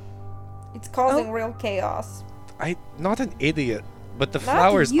know? It's causing real chaos. I'm not an idiot, but the Not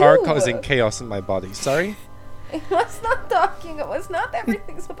flowers you. are causing chaos in my body. Sorry? It was not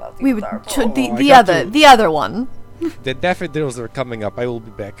everything's about to We be would dark. the other one. The daffodils are coming up. I will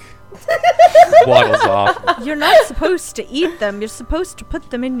be back. Waddles off. You're not supposed to eat them. You're supposed to put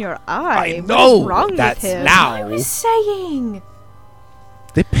them in your eye. I know. What is wrong That's with him? now. Saying.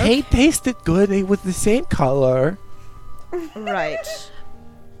 The paint tasted good. It was the same color. Right.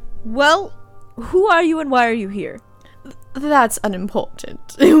 Well, who are you and why are you here? That's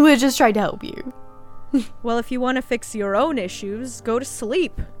unimportant. We're just trying to help you. Well, if you want to fix your own issues, go to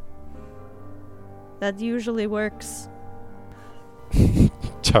sleep. That usually works.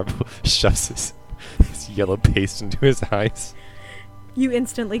 Darbo shoves his yellow paste into his eyes. You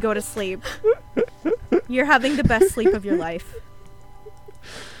instantly go to sleep. You're having the best sleep of your life.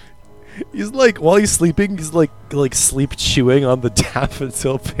 He's like, while he's sleeping, he's like sleep chewing on the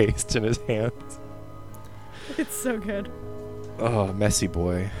daffodil paste in his hands. It's so good. Oh, messy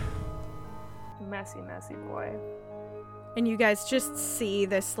boy. Messy boy. And you guys just see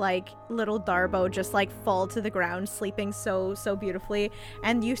this like little Darbo just like fall to the ground sleeping so beautifully,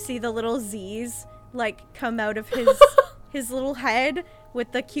 and you see the little Z's like come out of his little head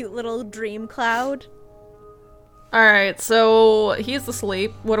with the cute little dream cloud. Alright, so he's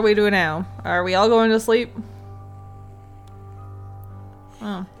asleep. What do we do now? Are we all going to sleep?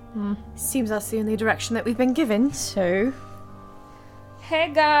 Oh. Seems that's the only direction that we've been given, so...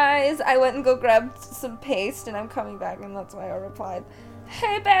 Hey guys, I went and go grabbed some paste and I'm coming back, and that's why I replied,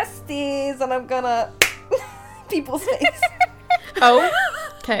 hey besties, and I'm gonna people's face. Oh.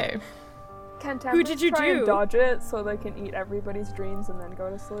 Okay. Can Who did you try do? and dodge it so they can eat everybody's dreams and then go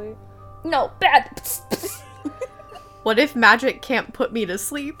to sleep? No, bad. What if magic can't put me to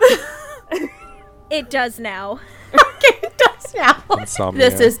sleep? It does now. Okay, it does now. Insomnia.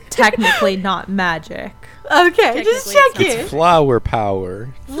 This is technically not magic. Okay, just Technically, check It's it. flower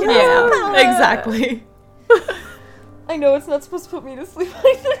power. Yeah, exactly. I know it's not supposed to put me to sleep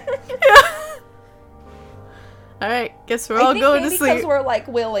either. Alright, guess we're I all think going to maybe because sleep. we're like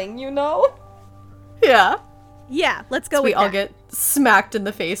willing, you know? Yeah. Yeah, let's go So with we all that. get smacked in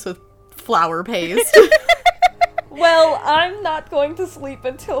the face with flour paste. Well, I'm not going to sleep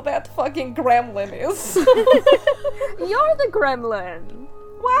until that fucking gremlin is. You're the gremlin!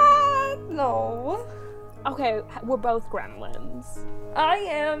 What? No. Okay, we're both gremlins. I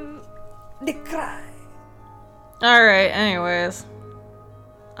am the cry. Alright, anyways.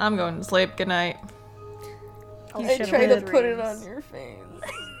 I'm going to sleep. Good night. You I should try have to had put it dreams. on your face.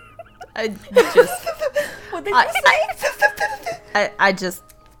 I just What did you say? I just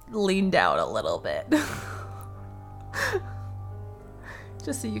leaned out a little bit.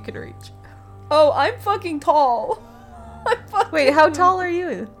 Just so you could reach. Oh, I'm fucking tall. Wait, how tall are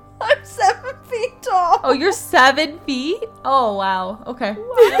you? I'm 7 feet tall. Oh, you're 7 feet? Oh, wow. Okay.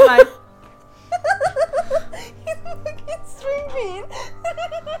 Never mind. He's fucking streaming.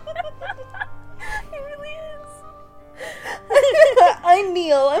 He really is. I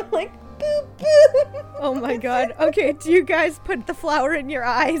kneel. I'm like, boop, boop. Oh my god. Okay, do you guys put the flower in your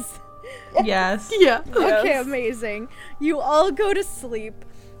eyes? Yes. Yeah. Okay, amazing. You all go to sleep.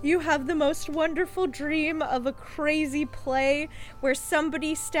 You have the most wonderful dream of a crazy play where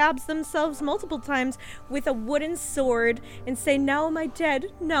somebody stabs themselves multiple times with a wooden sword and say, "Now am I dead?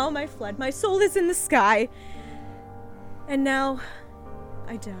 Now am I fled? My soul is in the sky. And now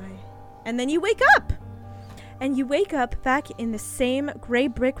I die." And then you wake up. And you wake up back in the same gray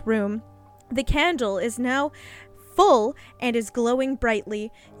brick room. The candle is now full and is glowing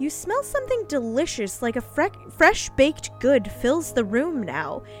brightly. You smell something delicious, like a fresh baked good fills the room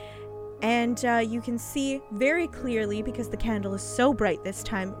now. And you can see very clearly, because the candle is so bright this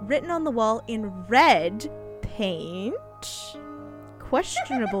time, written on the wall in red paint.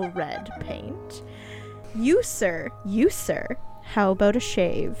 Questionable red paint. You, sir, how about a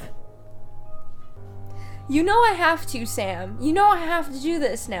shave? You know I have to, Sam. You know I have to do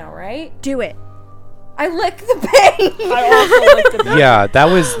this now, right? Do it. I lick the paint. I also like the Yeah, that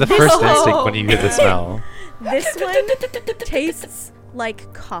was the first instinct when you hear the smell. This one tastes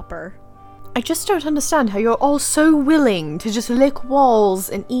like copper. I just don't understand how you're all so willing to just lick walls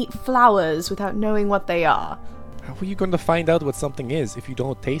and eat flowers without knowing what they are. How are you going to find out what something is if you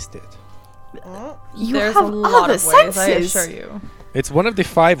don't taste it? You There's have a lot other of ways, I senses. assure you. It's one of the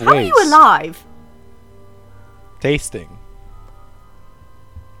 5 How are ways. you alive? Tasting.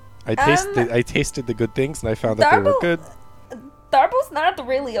 I tasted the good things and I found that they were Darbo- good. Darbo's not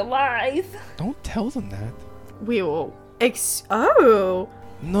really alive. Don't tell them that. We will. Oh.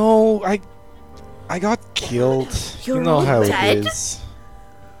 No, I got killed. You're you know all how dead? it is.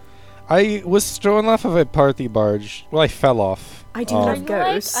 I was thrown off of a party barge. Well, I fell off. I do Um, Are love you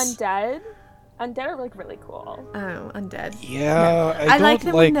ghosts. like undead? Undead are like really cool. Oh, undead. Yeah, I like don't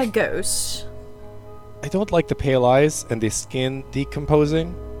them when they're ghosts. I don't like the pale eyes and the skin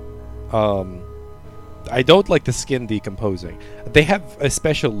decomposing. I don't like the skin decomposing. They have a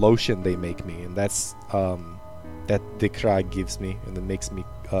special lotion they make me, and that's that the Krag gives me, and it makes me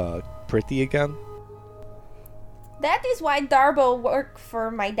pretty again. That is why Darbo worked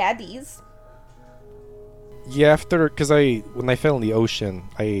for my daddies. Yeah, because when I fell in the ocean,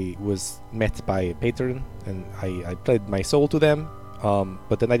 I was met by a patron, and I pledged my soul to them.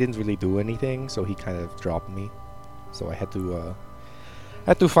 But then I didn't really do anything, so he kind of dropped me. So I had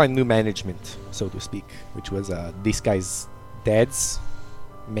to find new management, so to speak, which was these guys' dads,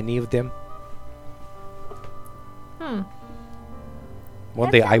 many of them. One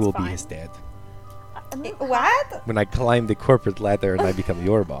That day I sounds will be fun. his dad. What? When I climb the corporate ladder and I become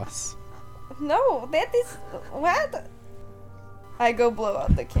your boss. No, that is what? I go blow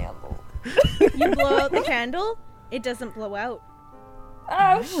out the candle. You blow out the candle, it doesn't blow out.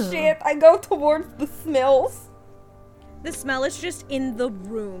 Oh shit! I go towards the smells. The smell is just in the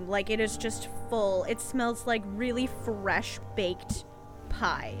room, like it is just full. It smells like really fresh baked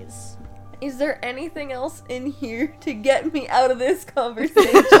pies. Is there anything else in here to get me out of this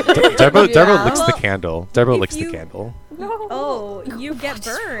conversation? Darbo licks the Well, candle. Darbo if licks the you- candle. No. Oh, you get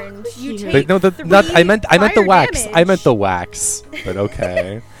burned. You here? take But no, I meant the fire wax. I meant damage. the wax. But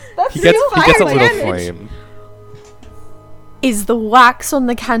okay. That's he gets real a fire little damage. flame. Is the wax on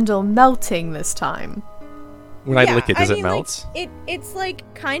the candle melting this time? When I lick it, does it mean, melt? Like, it's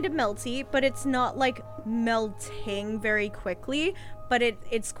like kind of melty, but it's not like melting very quickly. But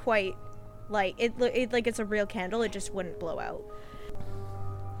it's quite like it like it's a real candle. It just wouldn't blow out.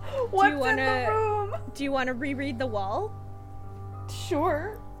 What's in wanna- the room? Do you want to reread the wall?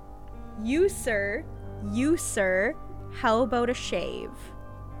 Sure. You sir, how about a shave?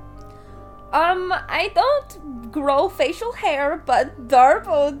 I don't grow facial hair, but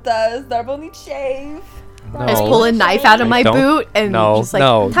Darbo does. Darbo needs shave. No. Just pull a knife out of I my don't- boot and no, just like,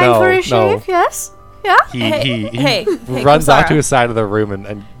 no, time no, for a no. shave? Yes? Yeah? He Hey, runs out to Kusara. the side of the room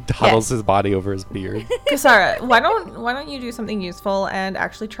and huddles Yes. his body over his beard. Kusara, why don't you do something useful and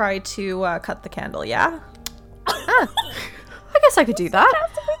actually try to cut the candle, yeah? I guess I could do that.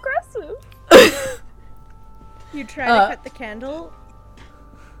 Aggressive. You try to cut the candle.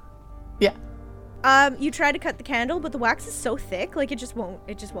 Yeah. You try to cut the candle, but the wax is so thick, like it just won't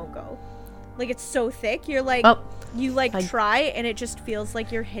go. Like, it's so thick. You're like, Well, you like I- try, and it just feels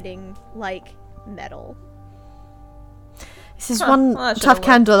like you're hitting like metal. This is Huh, one well, that should've tough worked.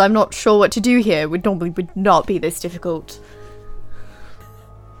 candle. I'm not sure what to do here. Would not be this difficult.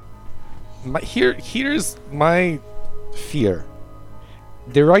 Here's my fear.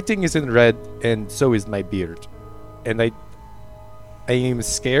 The writing is in red, and so is my beard, and I am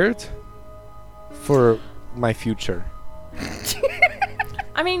scared for my future.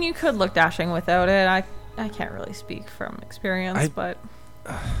 I mean, you could look dashing without it. I can't really speak from experience, but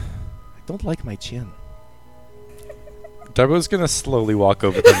I don't like my chin. Darbo's gonna slowly walk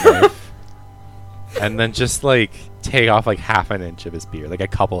over the knife, and then just like take off like half an inch of his beard, like a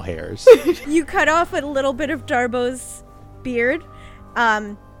couple hairs. You cut off a little bit of Darbo's beard,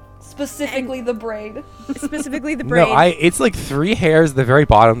 Specifically the braid. specifically the braid. No, it's like 3 hairs at the very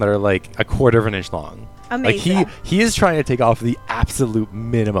bottom that are like a quarter of an inch long. Amazing. Like he is trying to take off the absolute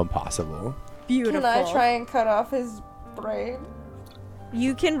minimum possible. Beautiful. Can I try and cut off his braid?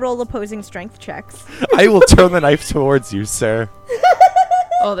 You can roll opposing strength checks. I will turn the knife towards you, sir.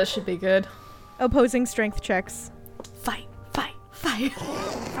 oh, this should be good. Opposing strength checks. Fight, fight,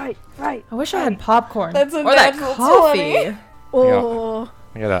 fight. I wish I had popcorn That's a or that natural coffee. 20. Oh.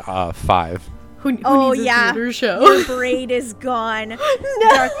 I got a 5. Who Oh, needs yeah. a theater show? Your braid is gone.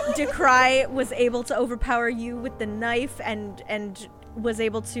 Decry was able to overpower you with the knife and was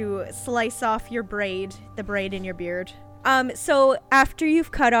able to slice off your braid, the braid in your beard. So after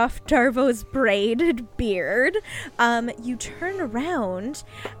you've cut off Darvo's braided beard, you turn around,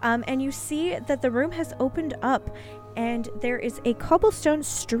 and you see that the room has opened up, and there is a cobblestone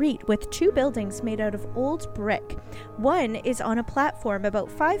street with 2 buildings made out of old brick. One is on a platform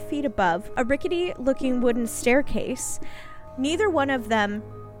about 5 feet above a rickety-looking wooden staircase. Neither one of them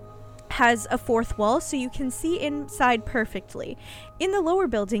has a 4th wall, so you can see inside perfectly. In the lower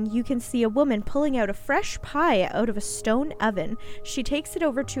building, you can see a woman pulling out a fresh pie out of a stone oven. She takes it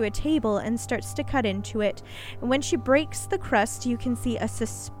over to a table and starts to cut into it. And when she breaks the crust, you can see a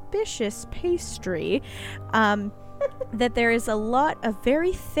suspicious pastry. That there is a lot of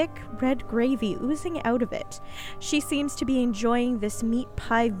very thick red gravy oozing out of it. She seems to be enjoying this meat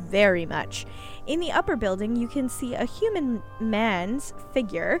pie very much. In the upper building, you can see a human man's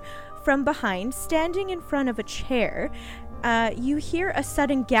figure from behind, standing in front of a chair. You hear a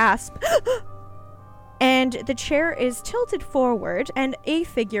sudden gasp, and the chair is tilted forward, and a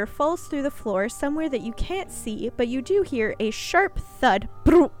figure falls through the floor somewhere that you can't see, but you do hear a sharp thud.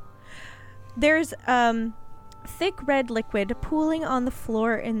 There's thick red liquid pooling on the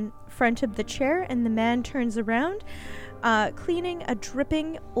floor in front of the chair, and the man turns around, cleaning a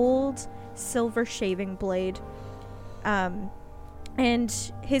dripping old silver shaving blade. And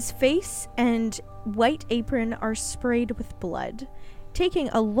his face and white apron are sprayed with blood. Taking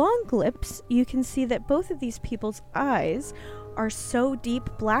a long glimpse, you can see that both of these people's eyes are so deep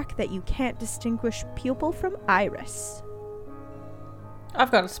black that you can't distinguish pupil from iris.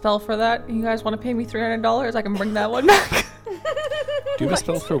 I've got a spell for that. You guys want to pay me $300? I can bring that one back. Do you have a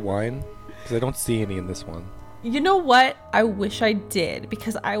spell for wine? Because I don't see any in this one. You know what? I wish I did,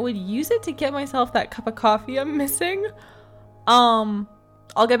 because I would use it to get myself that cup of coffee I'm missing. I'll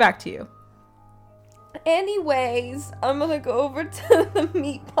get back to you. Anyways, I'm gonna go over to the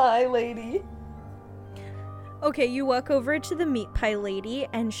meat pie lady. Okay, you walk over to the meat pie lady,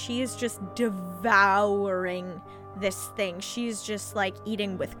 and she is just devouring this thing. She's just like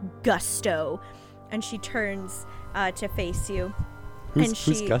eating with gusto, and she turns to face you. Who's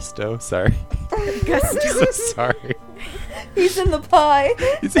And Gusto? Sorry. Gusto. So sorry. He's in the pie.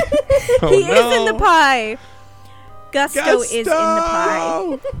 Is it? Oh, He is in the no. pie. Gusto is in the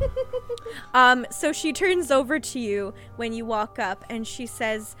pie. Gusto! So she turns over to you when you walk up, and she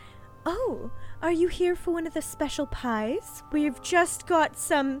says, "Oh, are you here for one of the special pies? We've just got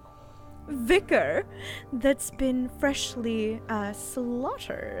some vicar that's been freshly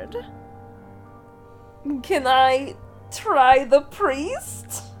slaughtered." Can I try the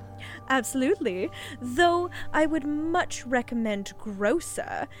priest? Absolutely. Though I would much recommend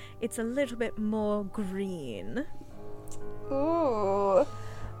Grosser. It's a little bit more green. Ooh.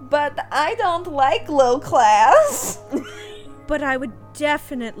 But I don't like low class. But I would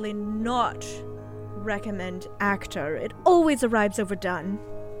definitely not recommend Actor. It always arrives overdone.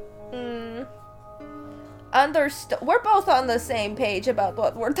 Understood. We're both on the same page about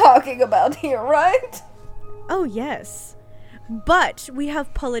what we're talking about here, right? Oh, yes. But we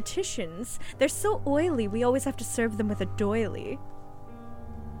have politicians. They're so oily, we always have to serve them with a doily.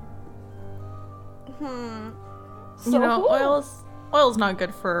 So You know, who- oil's not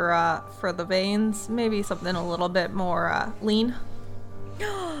good for the veins. Maybe something a little bit more lean.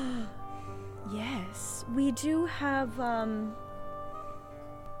 we do have,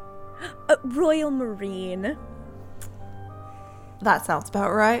 Royal Marine. That sounds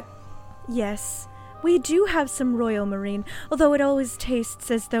about right. Yes, we do have some Royal Marine, although it always tastes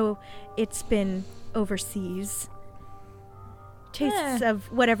as though it's been overseas. Tastes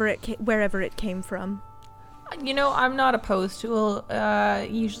of wherever it came from. You know, I'm not opposed to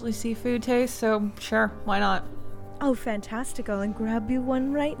usually seafood taste, so sure, why not? Oh, fantastic. I'll grab you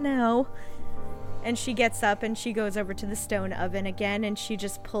one right now. And she gets up and she goes over to the stone oven again and she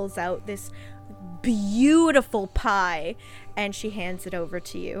just pulls out this beautiful pie and she hands it over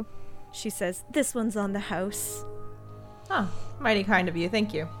to you. She says, "This one's on the house." Oh, mighty kind of you,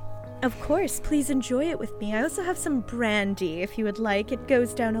 thank you. Of course, please enjoy it with me. I also have some brandy if you would like. It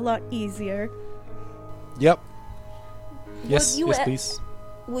goes down a lot easier. Yep. Yes, you please.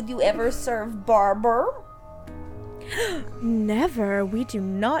 Would you ever serve barber? Never. We do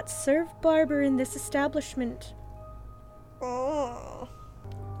not serve barber in this establishment. Oh.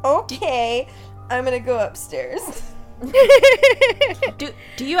 Okay, I'm gonna go upstairs.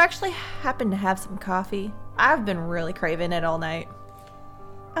 Do you actually happen to have some coffee? I've been really craving it all night.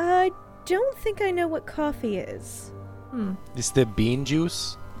 I don't think I know what coffee is. Is the bean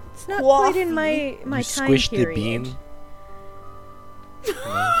juice? It's not quite in my You time squished period. the bean.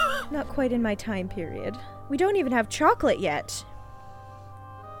 Not quite in my time period. We don't even have chocolate yet.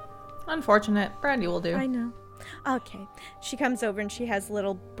 Unfortunate. Brandy will do. I know. Okay. She comes over and she has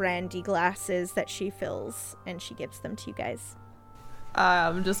little brandy glasses that she fills and she gives them to you guys.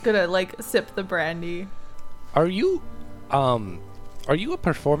 I'm just gonna sip the brandy. Are you a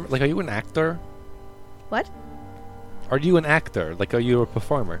performer? Like, are you an actor? What? Are you an actor? Like, are you a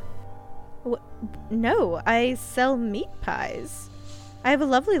performer? No, I sell meat pies. I have a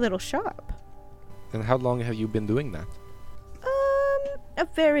lovely little shop. And how long have you been doing that? A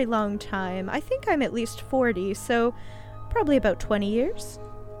very long time. I think I'm at least 40, so probably about 20 years.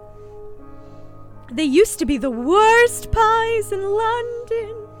 They used to be the worst pies in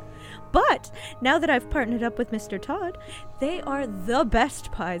London. But now that I've partnered up with Mr. Todd, they are the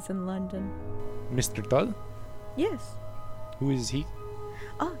best pies in London. Mr. Todd? Yes. Who is he?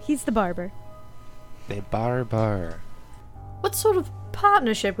 Oh, he's the barber. The barber. What sort of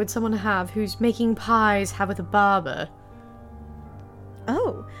partnership would someone have who's making pies have with a barber?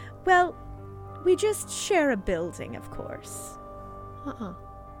 Oh, well, we just share a building, of course.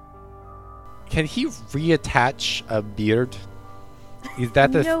 Can he reattach a beard? Is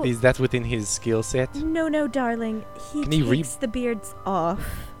that No. is that within his skill set? No, darling. He Can he takes the beards off.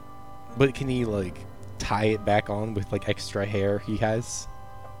 But can he tie it back on with extra hair he has?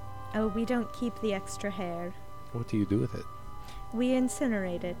 Oh, we don't keep the extra hair. What do you do with it? We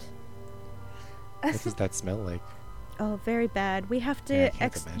incinerate it. What does that smell like? Oh, very bad. We have to Yeah, I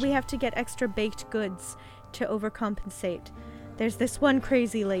can't imagine. we have to get extra baked goods to overcompensate. There's this one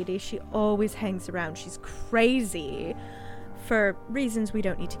crazy lady. She always hangs around. She's crazy for reasons we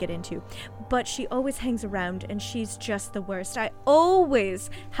don't need to get into. But she always hangs around and she's just the worst. I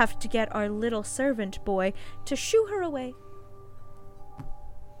always have to get our little servant boy to shoo her away.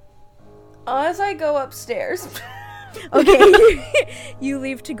 As I go upstairs. Okay. You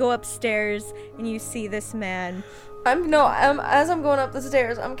leave to go upstairs and you see this man. As I'm going up the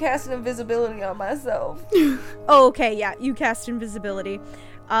stairs, I'm casting invisibility on myself. Oh, okay, yeah, you cast invisibility.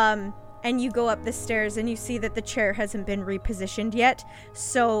 And you go up the stairs and you see that the chair hasn't been repositioned yet.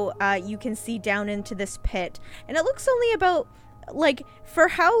 So you can see down into this pit. And it looks only about, for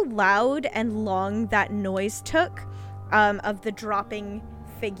how loud and long that noise took of the dropping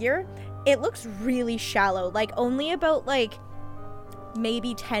figure, it looks really shallow. Only about,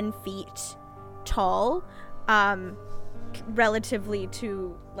 maybe 10 feet tall. Relatively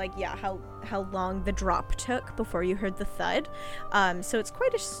to how long the drop took before you heard the thud. So it's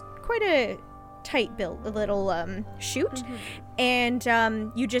quite a tight built little chute. And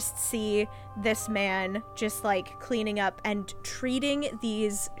you just see this man just cleaning up and treating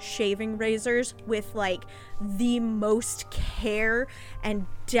these shaving razors with the most care and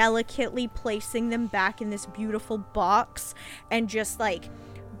delicately placing them back in this beautiful box and just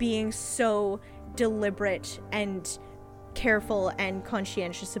being so deliberate and careful and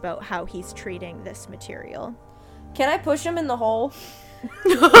conscientious about how he's treating this material. Can I push him in the hole?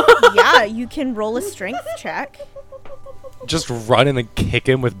 Yeah, you can roll a strength check. Just run in and kick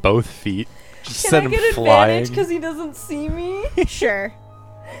him with both feet. Just Can send I him get flying. advantage because he doesn't see me? Sure.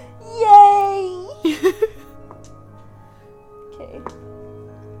 Yay! Okay.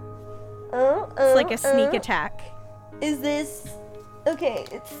 It's like a sneak attack. Is this... Okay,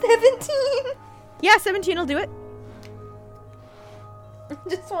 it's 17. Yeah, 17 will do it.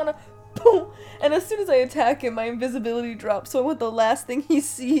 Just want to boom. And as soon as I attack him, my invisibility drops. So I want the last thing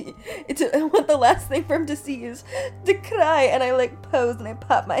I want the last thing for him to see is to cry. And I like pose and I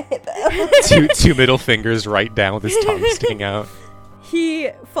pop my hip out. two middle fingers right down with his tongue sticking out. He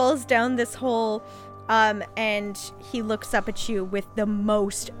falls down this hole, and he looks up at you with the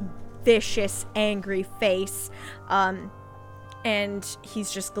most vicious, angry face. And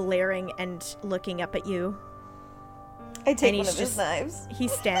he's just glaring and looking up at you. I take And one he's of his just- knives. He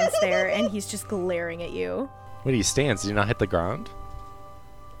stands there and he's just glaring at you. What do you stand? Did you not hit the ground?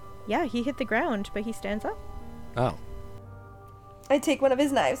 Yeah, he hit the ground, but he stands up. Oh. I take one of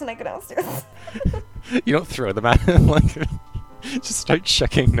his knives and I go downstairs. You don't throw them at him, like, just start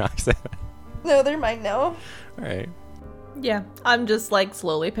chucking knives at him. No, they're mine now. Alright. Yeah, I'm just like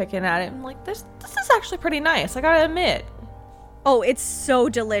slowly picking at it. I'm like, this is actually pretty nice. I gotta admit. Oh, it's so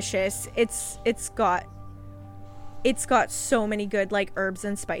delicious. It's got so many good like herbs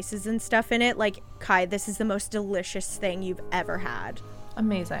and spices and stuff in it. Like, Kai, this is the most delicious thing you've ever had.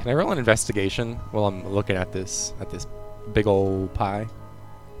 Amazing. Can I roll an investigation while I'm looking at this big old pie?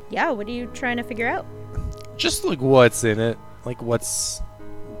 Yeah, what are you trying to figure out? Just like what's in it. Like what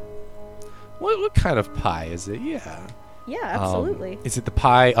kind of pie is it? Yeah. Yeah, absolutely. Is it the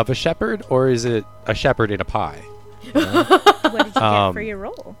pie of a shepherd or is it a shepherd in a pie? What did you get for your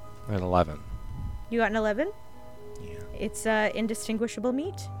roll? An 11. You got an 11? Yeah. It's indistinguishable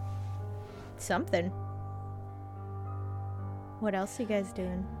meat. Something. What else are you guys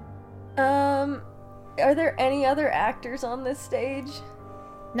doing? Are there any other actors on this stage?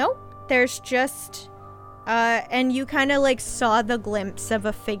 Nope. There's just and you kind of like saw the glimpse of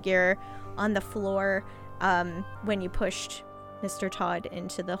a figure on the floor when you pushed Mr. Todd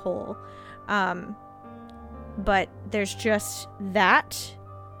into the hole. But there's just that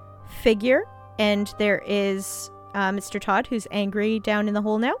figure, and there is Mr. Todd, who's angry down in the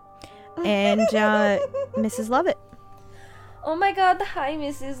hole now, and Mrs. Lovett. Oh my god, hi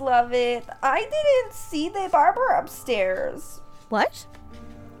Mrs. Lovett. I didn't see the barber upstairs. What?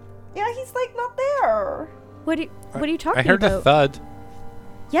 Yeah, he's like not there. What are you talking I heard about? a thud.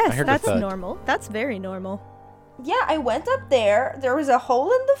 Yes, I heard a that's thud. normal. That's very normal. Yeah, I went up there. There was a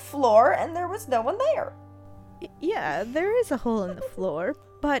hole in the floor and there was no one there. Yeah, there is a hole in the floor,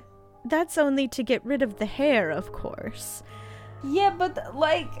 but that's only to get rid of the hair, of course. Yeah, but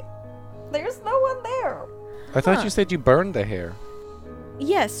like, there's no one there. I thought you said you burned the hair.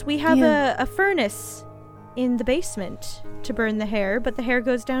 Yes, we have a furnace in the basement to burn the hair, but the hair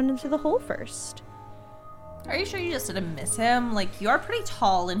goes down into the hole first. Are you sure you just didn't miss him? Like, you are pretty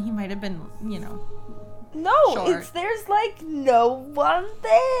tall, and he might have been, you know. No, Sure. there's like no one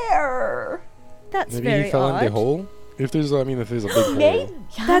there. That's Maybe very he fell odd. in the hole? If there's a big Maybe. hole.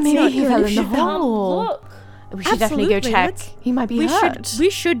 Yeah, That's maybe not he good. fell You in the should come hole. Look. We should definitely go Absolutely, check. let's- He might be We hurt. we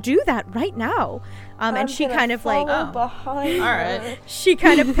should do that right now. And I'm she gonna kind of like follow Oh. behind All her. right. she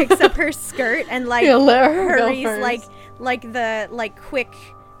kind of picks up her skirt and like Yeah, let her go hurries first. like the like quick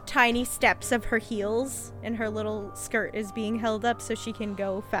tiny steps of her heels, and her little skirt is being held up so she can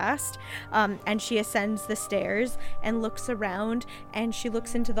go fast. And she ascends the stairs and looks around, and she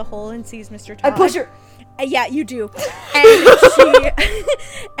looks into the hole and sees Mr. I Todd. push her. Yeah, you do. And she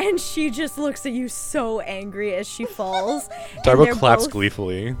and she just looks at you so angry as she falls. And Darbo they're claps both-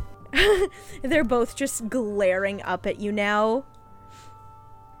 gleefully. They're both just glaring up at you now.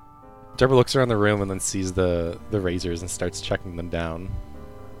 Darbo looks around the room and then sees the razors and starts checking them down.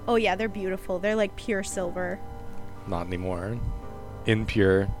 Oh yeah, they're beautiful. They're like pure silver. Not anymore.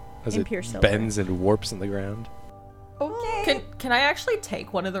 Impure. As Impure it silver. bends and warps in the ground. Okay. Can I actually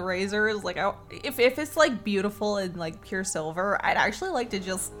take one of the razors? Like, if it's like beautiful and like pure silver, I'd actually like to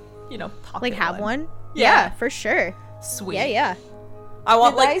just, you know, pocket Like have one? Yeah. For sure. Sweet. Yeah. I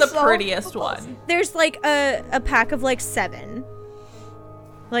want Did like I the solve prettiest the one. There's like a pack of like 7.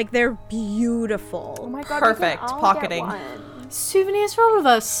 Like they're beautiful. Oh my god, Perfect. we can all Pocketing. Get one. Souvenirs for all of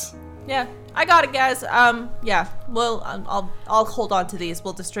us. Yeah, I got it, guys. Yeah. Well, I'll hold on to these.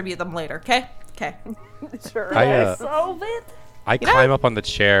 We'll distribute them later. Okay. Okay. Sure. I Solve it. I climb up on the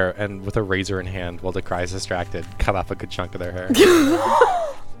chair and with a razor in hand while Decry is distracted, cut off a good chunk of their hair.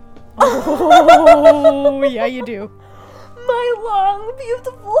 Oh, yeah, you do. My long,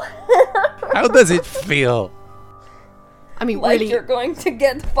 beautiful hair. How does it feel? I mean, Like really, you're going to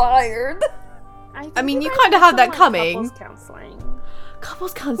get fired. I mean, you guys kinda need had some, that like, coming. couples counseling.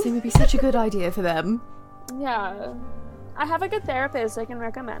 couples counseling would be such a good idea for them. Yeah. I have a good therapist. I can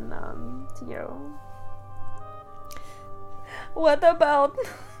recommend them to you. What about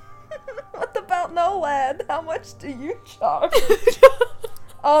NOLAD? How much do you charge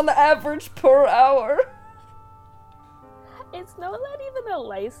on average per hour? It's Nolad even a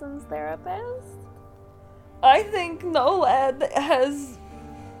licensed therapist? I think Nolad has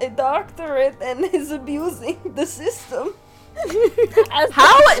a doctorate and is abusing the system.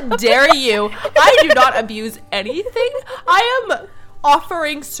 How dare you? I do not abuse anything. I am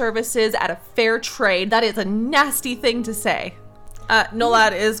offering services at a fair trade. That is a nasty thing to say.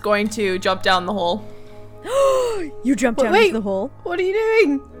 Nolad is going to jump down the hole. You jump down Wait. into the hole. What are you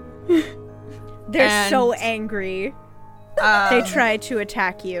doing? They're And- so angry. They try to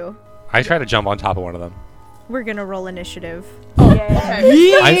attack you. I try to jump on top of one of them. We're gonna roll initiative. Yeah.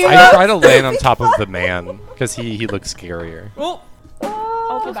 I try to land on top of the man because he looks scarier. Oh,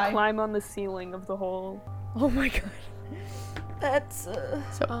 I'll just goodbye. climb on the ceiling of the hole. Oh my god. That's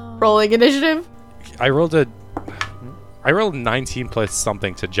Rolling initiative. I rolled 19 plus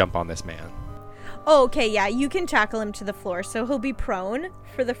something to jump on this man. Oh, okay, yeah, you can tackle him to the floor, so he'll be prone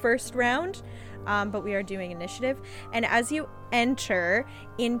for the first round. But we are doing initiative. And as you enter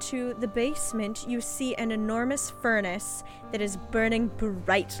into the basement, you see an enormous furnace that is burning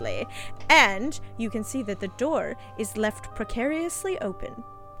brightly. And you can see that the door is left precariously open.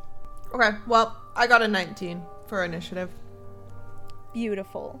 okay. Well, I got a 19 for initiative.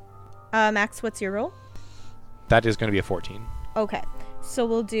 Beautiful. Max, what's your roll? That is going to be a 14. Okay, so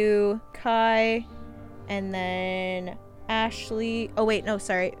we'll do Kai and then Ashley. Oh, wait, no,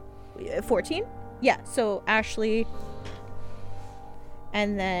 sorry. 14? Yeah, so Ashley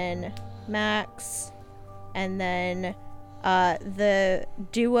and then Max and then the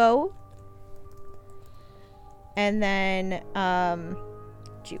duo and then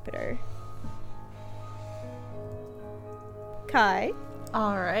Jupiter. Kai.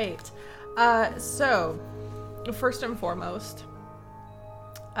 All right. So, first and foremost,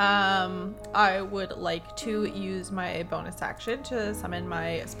 I would like to use my bonus action to summon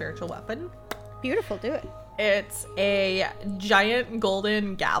my spiritual weapon. Beautiful, do it. It's a giant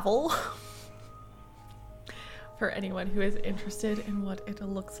golden gavel. For anyone who is interested in what it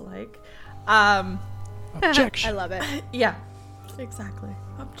looks like. Objection. I love it. Yeah, exactly.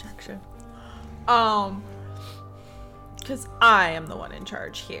 Objection. Because I am the one in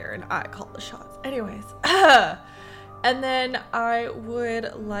charge here and I call the shots. Anyways. And then I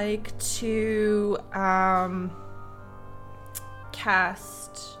would like to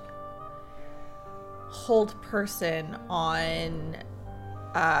cast Hold Person on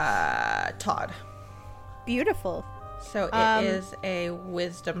Todd. Beautiful. So it is a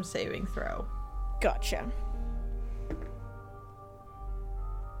wisdom saving throw. Gotcha.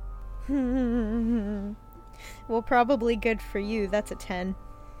 Well, probably good for you. That's a 10.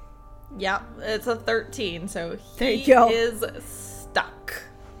 Yep, it's a 13, so There he you go. is stuck.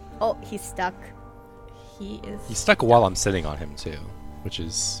 Oh, he's stuck. He is He's stuck while I'm sitting on him too, which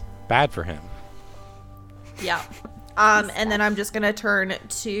is bad for him. Yeah. And then I'm just gonna turn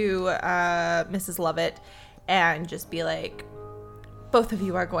to Mrs. Lovett and just be like, both of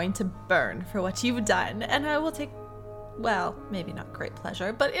you are going to burn for what you've done, and I will take, well, maybe not great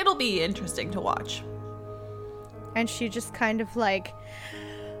pleasure, but it'll be interesting to watch. And she just kind of like,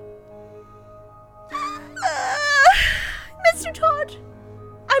 Mr. Todd,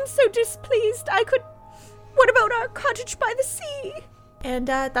 I'm so displeased. What about our cottage by the sea? And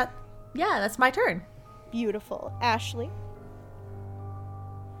that's my turn. Beautiful. Ashley?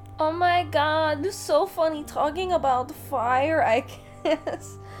 Oh my god, this is so funny talking about fire. I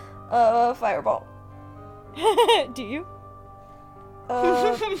guess. Fireball. Do you?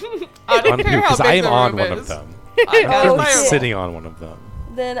 I don't care how Because big I am the on room one is. of them. I got a Oh, I'm fireball. sitting on one of them.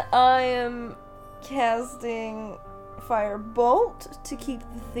 Then I am casting Firebolt to keep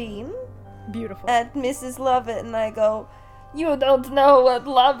the theme Beautiful. at Mrs. Lovett, and I go, "You don't know what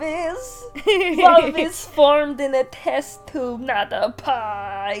love is? Love is formed in a test tube, not a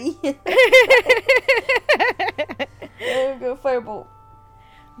pie." There we go, Firebolt.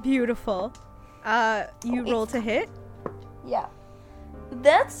 Beautiful. You roll to hit? Yeah.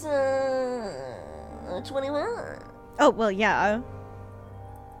 That's 21. Oh, well, yeah.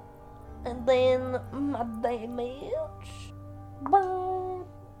 And then my damage. Boom.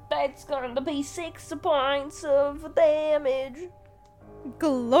 That's going to be 6 points of damage.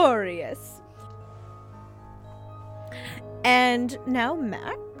 Glorious. And now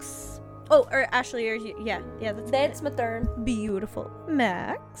Max. Oh, or Ashley, or you, yeah, That's my turn. beautiful.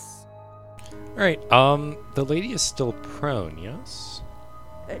 Max. All right. The lady is still prone. Yes.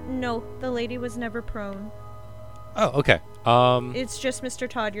 No, the lady was never prone. Oh, okay. It's just Mr.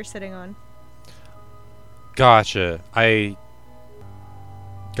 Todd you're sitting on. Gotcha.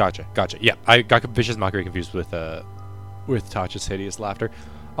 Gotcha. Yeah, I got Vicious Mockery confused with Tasha's hideous laughter.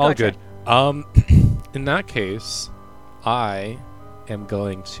 All Gotcha. good. In that case, I am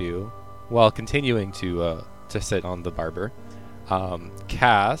going to, while continuing to sit on the barber,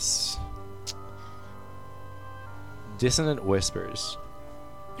 cast Dissonant Whispers,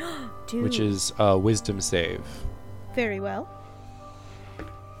 Dude. which is a wisdom save. Very well.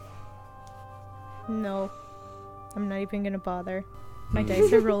 No. I'm not even gonna bother. My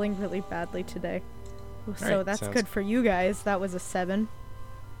dice are rolling really badly today. So Alright, that's sounds good for you guys. That was a 7.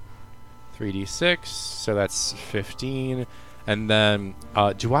 3d6, so that's 15. And then,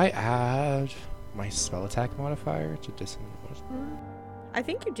 do I add my spell attack modifier to Dissonant Whispers? I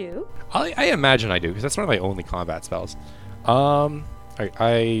think you do. I imagine I do, because that's one of my only combat spells.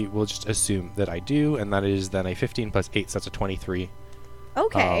 I will just assume that I do, and that is then a 15 plus 8, so that's a 23.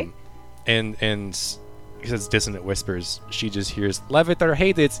 Okay. And because it's Dissonant Whispers, she just hears, Levitar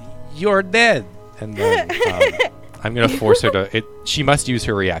hated, you're dead! And then I'm going to force her to... She must use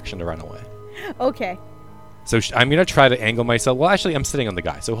her reaction to run away. Okay. So I'm going to try to angle myself. Well, actually, I'm sitting on the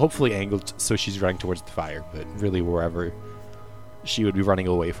guy, so hopefully angled so she's running towards the fire, but really wherever she would be running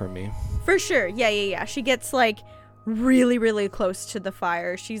away from me. For sure. Yeah. She gets, like, really, really close to the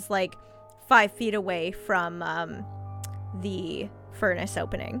fire. She's, like, 5 feet away from the furnace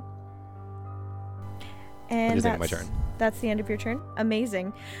opening. And That is the end of my turn. That's the end of your turn.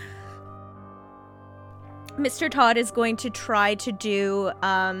 Amazing. Mr. Todd is going to try to do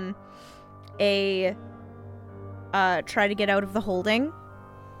try to get out of the holding.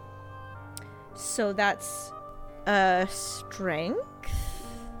 So that's strength.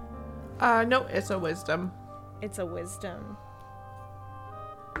 No, it's a wisdom. It's a wisdom.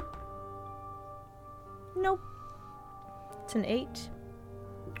 Nope. It's an 8.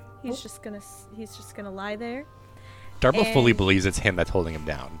 He's just gonna lie there. Darbo fully believes it's him that's holding him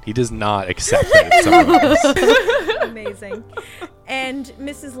down. He does not accept that it's someone else. Amazing. And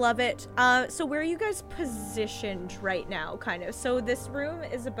Mrs. Lovett, so where are you guys positioned right now, kind of? So this room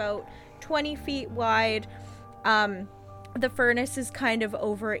is about 20 feet wide. The furnace is kind of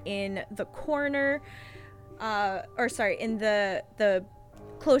over in the corner. In the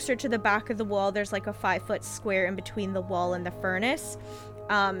closer to the back of the wall. There's like a 5-foot square in between the wall and the furnace.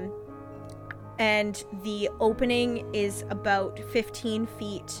 And the opening is about 15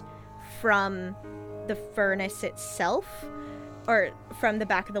 feet from the furnace itself, or from the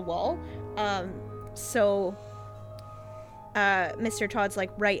back of the wall. Mr. Todd's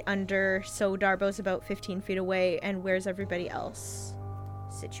like right under, so Darbo's about 15 feet away, and where's everybody else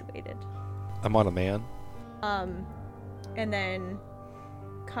situated? I'm on a man. And then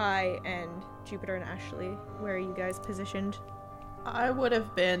Kai and Jupiter and Ashley, where are you guys positioned? I would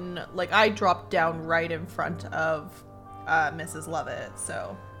have been, like, I dropped down right in front of Mrs. Lovett,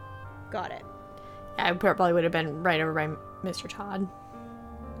 so. Got it. Yeah, I probably would have been right over by Mr. Todd.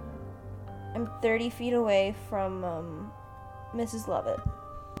 I'm 30 feet away from Mrs. Lovett.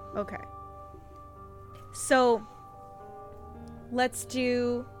 Okay. So, let's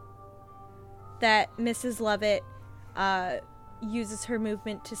do that. Mrs. Lovett uses her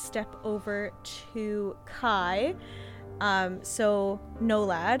movement to step over to Kai, so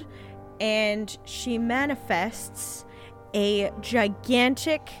Nolad, and she manifests a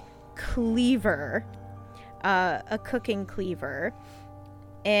gigantic cleaver, a cooking cleaver,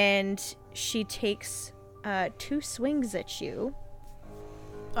 and she takes 2 swings at you.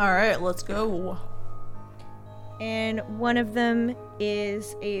 All right, let's go. And one of them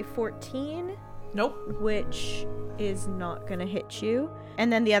is a 14, Nope. which is not gonna hit you.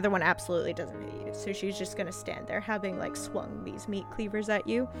 And then the other one absolutely doesn't hit you. So she's just gonna stand there having like swung these meat cleavers at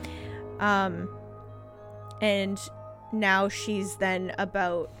you. And now she's then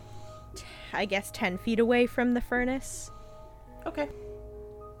about, I guess, 10 feet away from the furnace. Okay.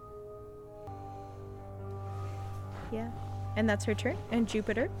 Yeah. And that's her turn. And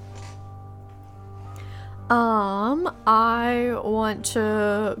Jupiter. I want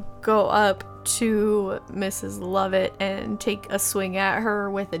to go up to Mrs. Lovett and take a swing at her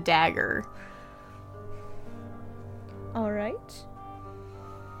with a dagger. All right.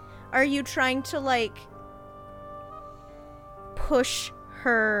 Are you trying to like push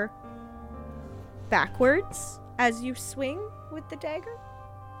her backwards as you swing with the dagger?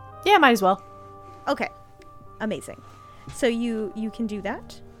 Yeah, might as well. Okay. Amazing. So you can do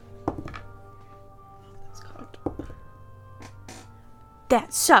that.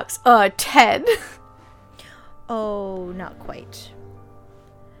 That sucks. 10. Oh, not quite.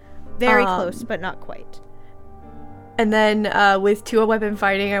 Very Um, close, but not quite. And then with 2 weapon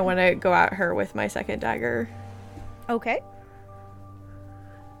fighting, I want to go at her with my second dagger. Okay.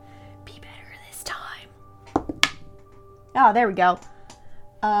 Be better this time. Oh, there we go.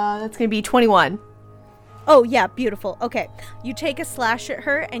 That's going to be 21. Oh, yeah, beautiful. Okay. You take a slash at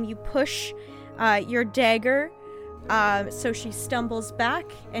her and you push your dagger so she stumbles back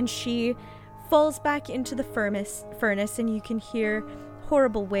and she falls back into the furnace, and you can hear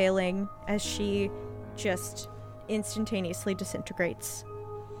horrible wailing as she just instantaneously disintegrates.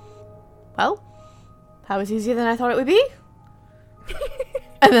 Well, that was easier than I thought it would be.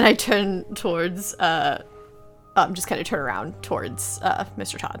 And then I turn towards, just kind of turn around towards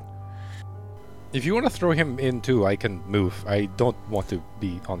Mr. Todd. If you want to throw him in too, I can move. I don't want to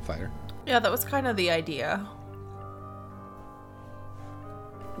be on fire. Yeah, that was kind of the idea.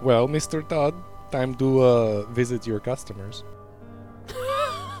 Well, Mr. Todd, time to visit your customers.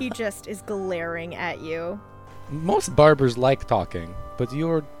 He just is glaring at you. Most barbers like talking, but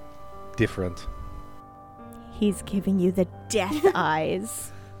you're different. He's giving you the death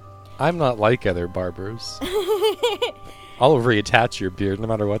eyes. I'm not like other barbers. I'll reattach your beard no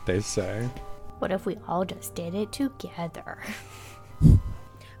matter what they say. What if we all just did it together?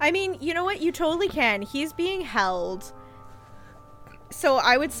 I mean, you know what? You totally can. He's being held. So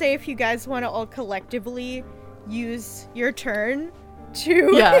I would say if you guys want to all collectively use your turn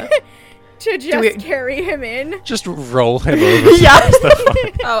to to just carry him in. Just roll him over.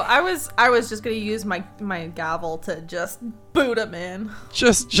 Oh, I was just gonna use my gavel to just boot him in.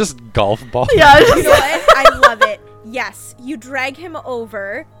 Just golf ball. Yeah. You know what? I love it. Yes, you drag him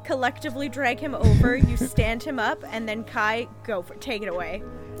over, collectively drag him over, you stand him up, and then Kai, take it away.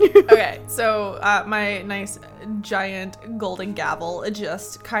 Okay, so my nice giant golden gavel, it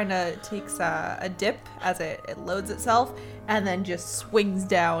just kind of takes a dip as it loads itself, and then just swings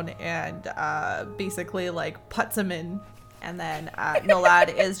down and basically like puts him in. And then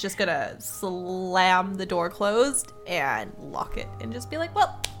Nolad is just gonna slam the door closed and lock it and just be like,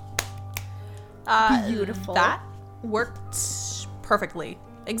 well, beautiful. That worked perfectly.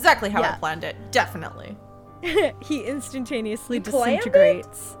 Exactly how Yeah. I planned it. Definitely. He instantaneously planned it?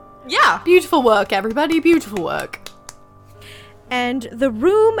 disintegrates. Yeah. Beautiful work, everybody. Beautiful work. And the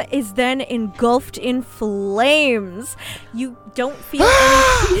room is then engulfed in flames. You don't feel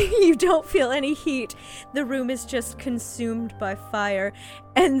any heat. The room is just consumed by fire.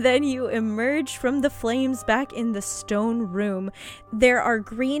 And then you emerge from the flames back in the stone room. There are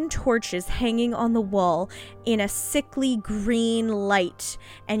green torches hanging on the wall in a sickly green light.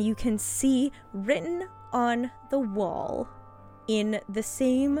 And you can see written on the wall in the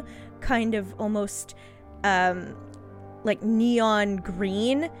same kind of almost like neon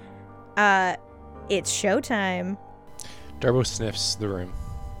green, it's showtime. Darbo sniffs the room.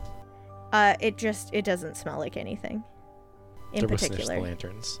 It doesn't smell like anything in Darbo sniffs particular. the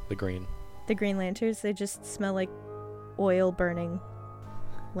lanterns, the green. The green lanterns, they just smell like oil burning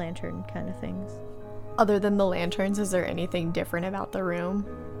lantern kind of things. Other than the lanterns, is there anything different about the room?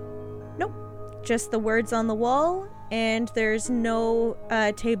 Nope. Just the words on the wall, and there's no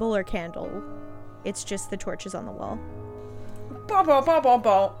table or candle. It's just the torches on the wall.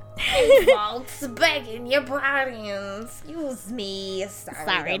 Vaults begging your pardon. Excuse me.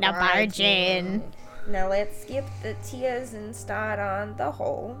 Sorry to barge in. Now let's skip the tears and start on the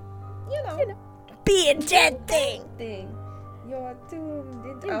whole. You know. Be a dead thing! You're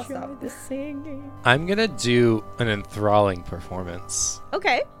doomed. I'll stop this. Singing. I'm gonna do an enthralling performance,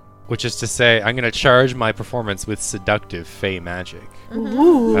 Okay. which is to say, I'm gonna charge my performance with seductive fey magic.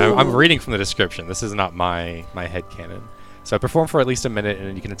 Ooh. I'm reading from the description. This is not my headcanon. So I perform for at least a minute,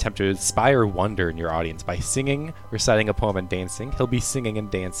 and you can attempt to inspire wonder in your audience by singing, reciting a poem, and dancing. He'll be singing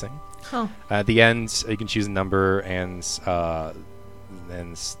and dancing. Oh. At the end, you can choose a number, and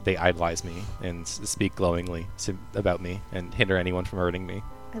they idolize me and speak glowingly about me and hinder anyone from hurting me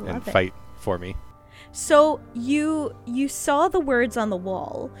I and love it. fight for me. So you saw the words on the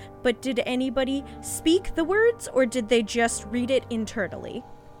wall, but did anybody speak the words, or did they just read it internally?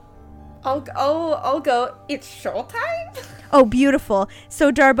 I'll go. It's showtime. Oh, beautiful.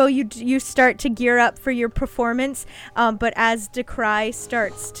 So Darbo, you start to gear up for your performance, but as Decry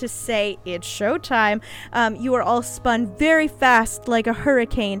starts to say it's showtime, you are all spun very fast like a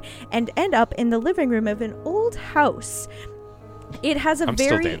hurricane and end up in the living room of an old house. It has a I'm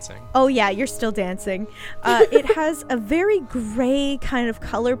still dancing. Oh yeah, you're still dancing. It has a very gray kind of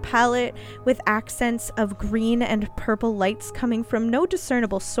color palette with accents of green and purple lights coming from no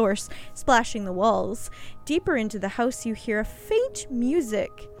discernible source, splashing the walls. Deeper into the house, you hear a faint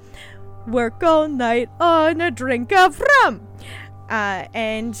music. Work all night on a drink of rum.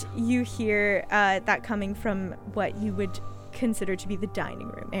 And you hear that coming from what you would consider to be the dining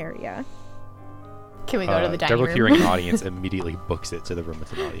room area. Can we go to the dining Darbo room? hearing an audience immediately books it to the room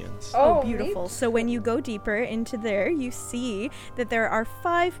with an audience. Oh, beautiful. So when you go deeper into there, you see that there are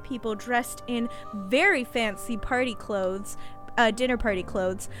 5 people dressed in very fancy party clothes, dinner party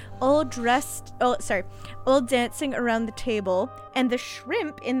clothes, all dancing around the table, and the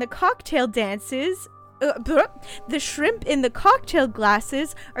shrimp in the cocktail dances, the shrimp in the cocktail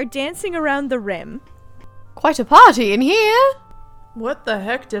glasses are dancing around the rim. Quite a party in here. What the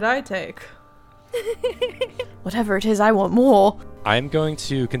heck did I take? Whatever it is, I want more. I'm going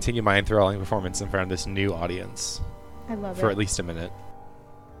to continue my enthralling performance in front of this new audience I love for it. at least a minute.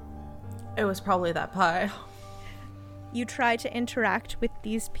 It was probably that pie. You try to interact with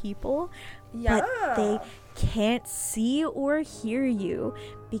these people, Yeah. but they can't see or hear you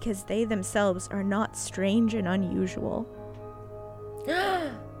because they themselves are not strange and unusual.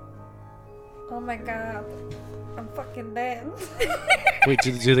 Oh my god. I'm fucking dead. Wait,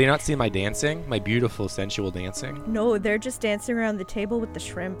 do they not see my dancing? My beautiful, sensual dancing? No, they're just dancing around the table with the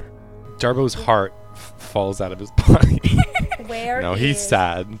shrimp. Darbo's heart falls out of his body. Where No, he's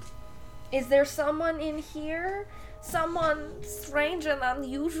sad. Is there someone in here? Someone strange and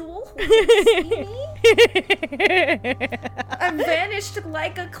unusual who can see me? I vanished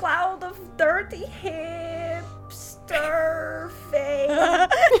like a cloud of dirty hipster face.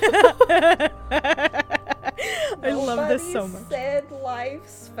 I love this so Nobody much. said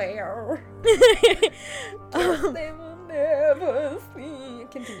life's fair. They will never see.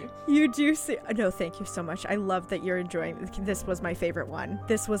 Continue. You do see. No, thank you so much. I love that you're enjoying. This was my favorite one.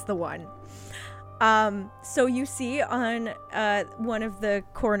 This was the one. So you see on one of the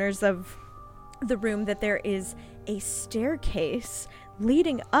corners of the room that there is a staircase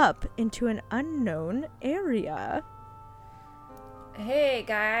leading up into an unknown area. Hey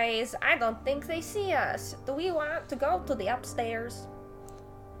guys, I don't think they see us. Do we want to go to the upstairs?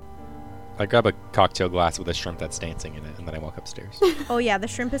 I grab a cocktail glass with a shrimp that's dancing in it, and then I walk upstairs. Oh yeah, the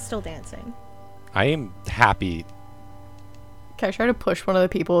shrimp is still dancing. I am happy. Can I try to push one of the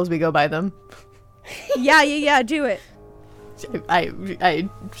people as we go by them? Yeah, do it. I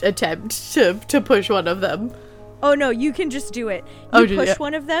attempt to push one of them. Oh no, you can just do it. You Oh, push yeah.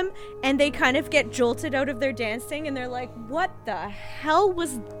 one of them, and they kind of get jolted out of their dancing, and they're like, "What the hell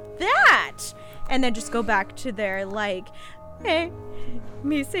was that?" And then just go back to their like, "Hey,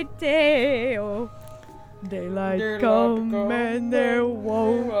 mi se teo, daylight come and they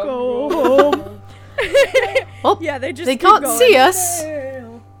won't go home." Well, Yeah, they just they keep can't going. see us,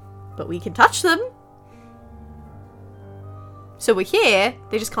 but we can touch them. So we're here,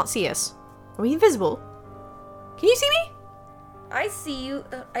 they just can't see us. Are we invisible? Can you see me? I see you.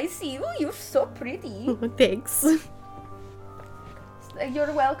 I see you. You're so pretty. Thanks.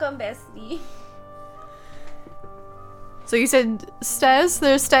 You're welcome, bestie. So you said stairs?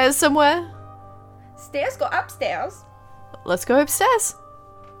 There's stairs somewhere? Stairs, go upstairs. Let's go upstairs.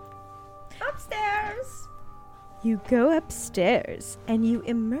 Upstairs. You go upstairs and you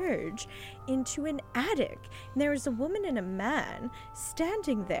emerge into an attic. And there is a woman and a man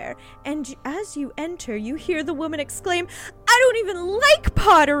standing there. And as you enter, you hear the woman exclaim, "I don't even like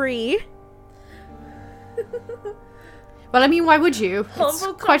pottery!" Well, I mean, why would you? It's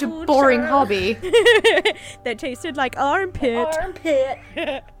Humble quite a kombucha. boring hobby. That tasted like armpit. Armpit.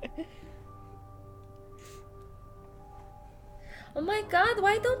 Oh my god,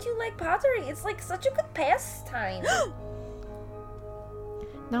 why don't you like pottery? It's like such a good pastime.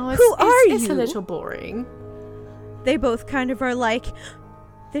 No, it's, Who are it's a you? little boring. They both kind of are like,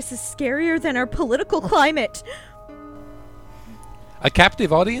 "This is scarier than our political climate." A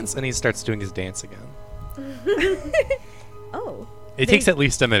captive audience, and he starts doing his dance again. Oh. It takes at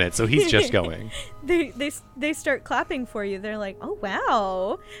least a minute, so he's just going. They start clapping for you. They're like, "Oh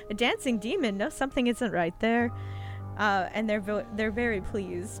wow, a dancing demon! No, something isn't right there," and they're very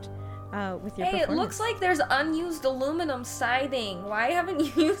pleased with your Hey, it performance. looks like there's unused aluminum siding. Why haven't you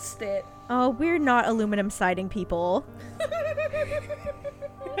used it? Oh, we're not aluminum siding people.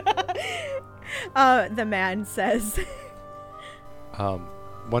 The man says.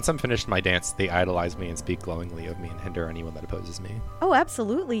 Once I'm finished my dance, they idolize me and speak glowingly of me and hinder anyone that opposes me. "Oh,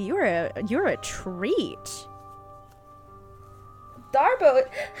 absolutely! You're a treat." Darbo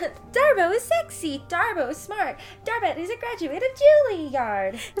is sexy. Darbo is smart. Darbo is a graduate of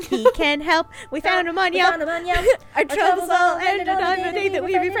Juilliard. He can help. We found him on Yelp. Our troubles all ended on the day that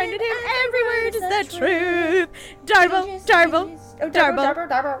we befriended him. Every word is the truth. Darbo, Darbo,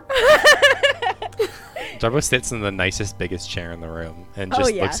 Darbo. Darbo sits in the nicest, biggest chair in the room and Oh,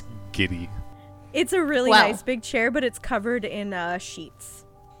 just yeah. looks giddy. It's a really Wow. nice big chair, but it's covered in sheets.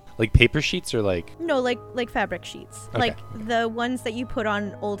 Like paper sheets or like... No, like fabric sheets. Okay. Like the ones that you put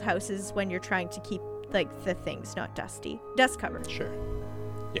on old houses when you're trying to keep like the things, not dusty. Dust covered. Sure.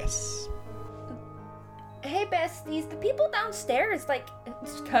 Yes. Hey, besties, the people downstairs, like,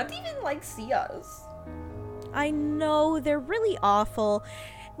 can't even, like, see us. I know, they're really awful.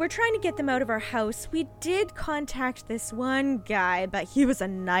 We're trying to get them out of our house. We did contact this one guy, but he was a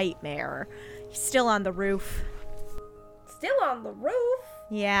nightmare. He's still on the roof. Still on the roof?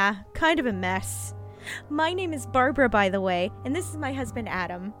 Yeah, kind of a mess. My name is Barbara, by the way, and this is my husband,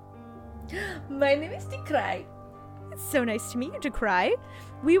 Adam. My name is Decry. It's so nice to meet you, Decry.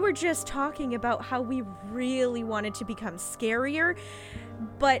 We were just talking about how we really wanted to become scarier,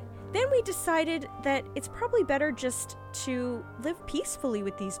 but then we decided that it's probably better just to live peacefully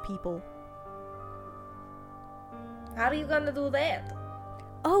with these people. How are you gonna do that?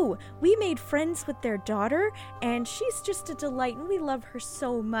 Oh, we made friends with their daughter, and she's just a delight, and we love her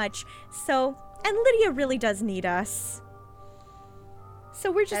so much. And Lydia really does need us.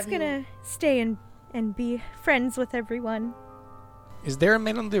 So we're just gonna stay and be friends with everyone. Is there a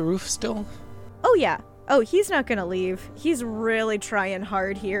man on the roof still? Oh, yeah. Oh, he's not gonna leave. He's really trying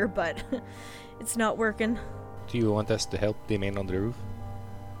hard here, but it's not working. Do you want us to help the man on the roof?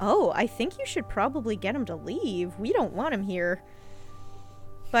 Oh, I think you should probably get him to leave. We don't want him here.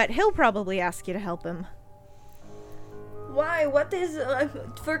 But he'll probably ask you to help him. Why? What is,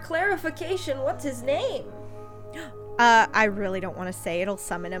 for clarification, what's his name? I really don't want to say. It'll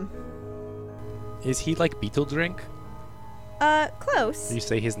summon him. Is he like Beetle Drink? Close. Did you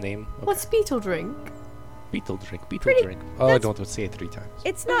say his name? Okay. What's beetle drink? Beetle Drink? Beetle Pretty- Drink. Oh, I don't want to say it 3 times.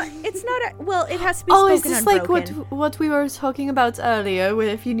 It's not well, it has to be Oh, spoken is this like unbroken. what we were talking about earlier, where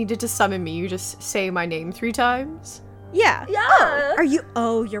if you needed to summon me, you just say my name 3 times? Yeah. Yeah.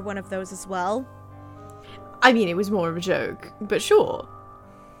 You're one of those as well? I mean, it was more of a joke, but sure.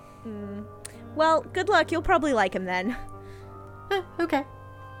 Well, good luck. You'll probably like him then. Okay.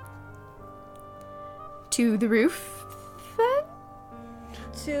 To the roof, then?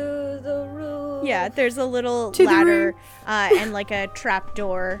 To the roof. Yeah, there's a little To the ladder roof. and like a trap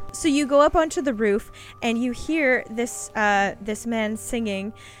door. So you go up onto the roof and you hear this man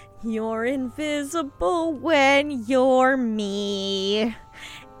singing, "You're invisible when you're me."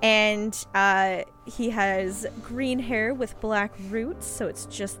 And he has green hair with black roots, so it's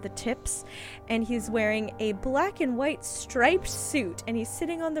just the tips. And he's wearing a black and white striped suit, and he's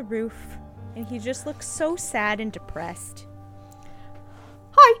sitting on the roof. And he just looks so sad and depressed.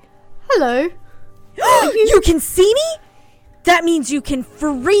 Hi. Hello. You can see me? That means you can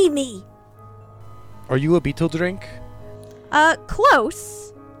free me. Are you a Beetle Drink?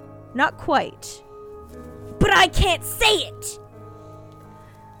 Close. Not quite. But I can't say it.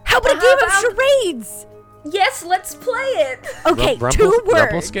 How about a game of charades? Yes, let's play it. Okay, Rumple- 2 words.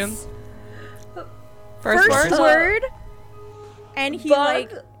 Rumpelstiltskin? First word. And he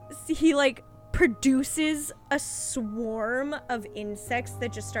Bug. produces a swarm of insects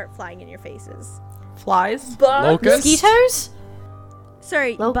that just start flying in your faces. Flies. Bug. Locust? Mosquitoes?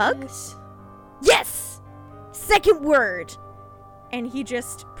 Sorry, bug? Locusts? Yes! Second word. And he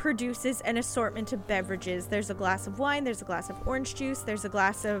just produces an assortment of beverages. There's a glass of wine, there's a glass of orange juice, there's a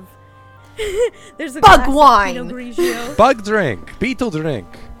glass of there's a Bug glass wine. of Pinot Grigio. Bug Drink. Beetle Drink.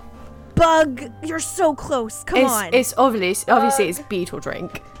 Bug, you're so close. Come on. It's obviously it's beetle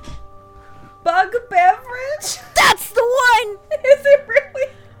drink. Bug beverage. That's the one. Is it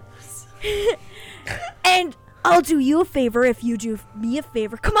really? And I'll do you a favor if you do me a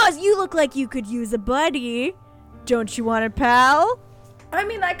favor. Come on, you look like you could use a buddy. Don't you want a pal? I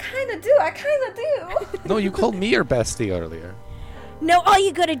mean, I kind of do. No, you called me your bestie earlier. No, all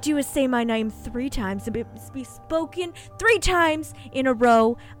you gotta do is say my name 3 times. It must be spoken 3 times in a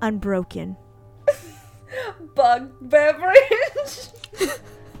row, unbroken. Bug beverage.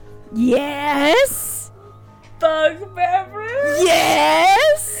 Yes. Bug beverage.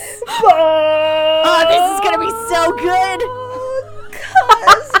 Yes. Bug. Oh, this is gonna be so good.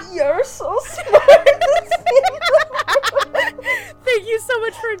 Cause you're so smart. Thank you so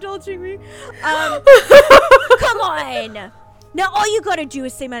much for indulging me. Come on. Now all you gotta do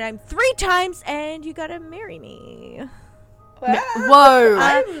is say my name 3 times, and you gotta marry me. Whoa.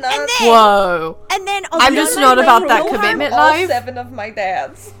 I'm not. and then- Whoa. And then I'm just not about that No commitment harm, all life. 7 of my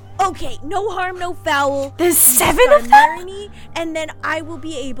dads. Okay, no harm, no foul. There's You just 7 gotta of marry them? me, and then I will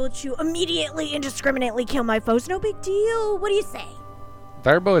be able to immediately, indiscriminately kill my foes. No big deal. What do you say?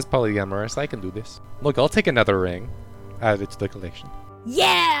 Varbo is polyamorous. I can do this. Look, I'll take another ring. Add it to the collection.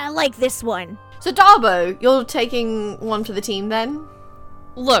 Yeah, like this one. So Darbo, you're taking one for the team then?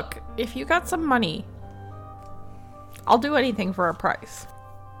 Look, if you got some money, I'll do anything for a price.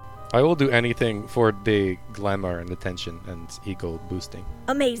 I will do anything for the glamour and attention and ego boosting.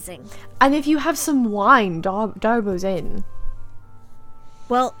 Amazing. And if you have some wine, Darbo's in.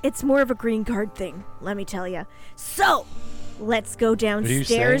 Well, it's more of a green card thing, let me tell you. So, let's go Are downstairs.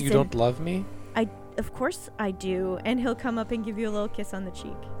 you saying you don't love me? Of course I do. And he'll come up and give you a little kiss on the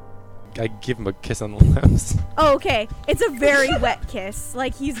cheek. I give him a kiss on the lips. Oh, okay. It's a very wet kiss.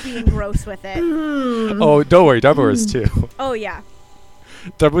 Like, he's being gross with it. Oh, don't worry, Darbo is too. Oh, yeah.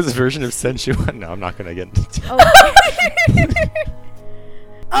 Darbo's version of sensual. No, I'm not gonna get into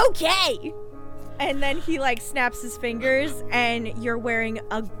Okay! And then he, like, snaps his fingers, and you're wearing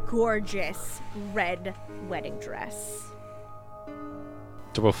a gorgeous red wedding dress.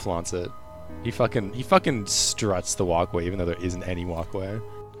 Darbo flaunts it. He fucking struts the walkway, even though there isn't any walkway.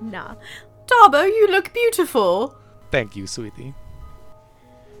 Nah. Darbo, you look beautiful. Thank you, sweetie.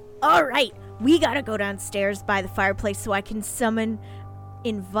 All right, we gotta go downstairs by the fireplace so I can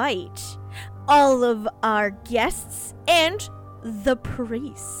invite all of our guests and the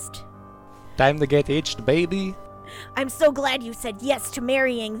priest. Time to get hitched, baby. I'm so glad you said yes to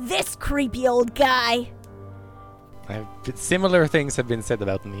marrying this creepy old guy. Similar things have been said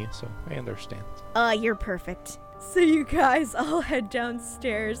about me, so I understand. You're perfect. So you guys all head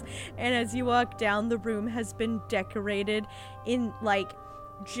downstairs, and as you walk down, the room has been decorated in, like,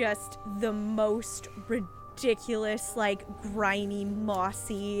 just the most ridiculous, like, grimy,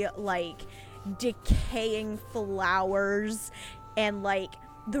 mossy, like, decaying flowers, and, like,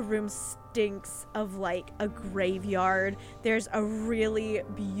 the room stinks of, like, a graveyard. There's a really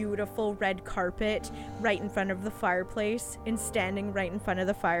beautiful red carpet right in front of the fireplace, and standing right in front of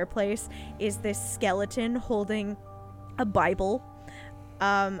the fireplace is this skeleton holding a Bible,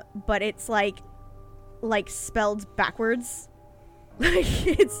 but it's like spelled backwards. Like,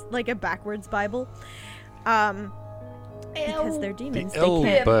 it's like a backwards Bible, because they're demons. They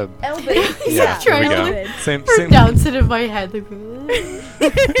can't. Elbit. Yeah, there we go. Elbit. Same. Pronounce it in my head.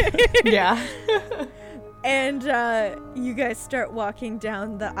 Yeah. And you guys start walking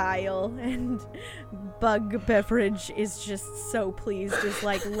down the aisle, and Bug Beverage is just so pleased, is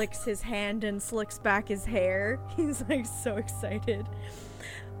like licks his hand and slicks back his hair. He's like so excited.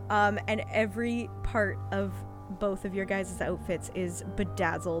 And every part of both of your guys' outfits is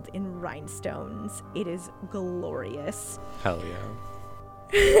bedazzled in rhinestones. It is glorious. Hell yeah.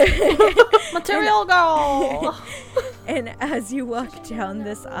 Material girl. And as you walk down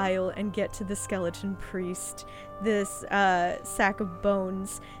this aisle and get to the skeleton priest, this sack of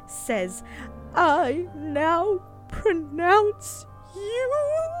bones says, "I now pronounce you."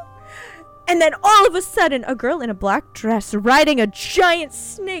 And then all of a sudden, a girl in a black dress riding a giant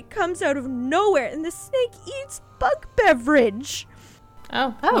snake comes out of nowhere, and the snake eats Bug Beverage.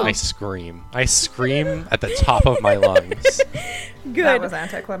 Oh. I scream at the top of my lungs. Good. That was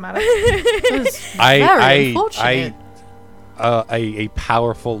anticlimactic. A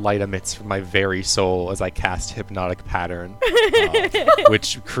powerful light emits from my very soul as I cast Hypnotic Pattern,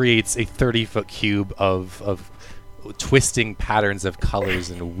 which creates a 30-foot cube of twisting patterns of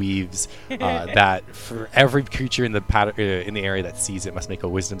colors and weaves that for every creature in the in the area that sees it must make a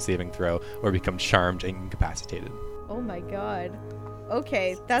wisdom saving throw or become charmed and incapacitated. Oh my god.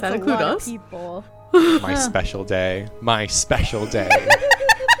 Okay, that's That a include lot us? of people. My special day. My special day.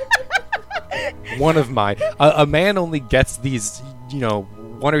 One of my... A man only gets these,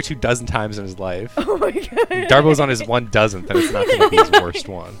 1 or 2 dozen times in his life. Oh my god. Darbo's on his 1,000th, and it's not going to be his worst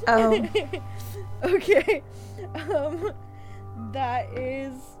one. Oh. Okay. That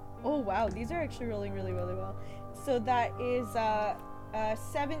is... Oh wow, these are actually rolling really, really well. So that is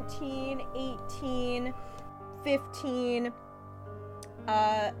 17, 18, 15,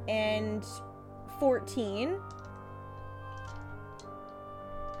 and 14.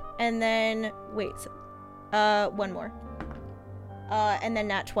 And then, wait, one more. And then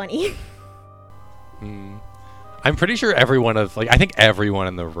nat 20. I'm pretty sure everyone I think everyone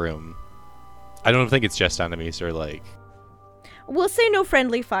in the room. I don't think it's just enemies or We'll say no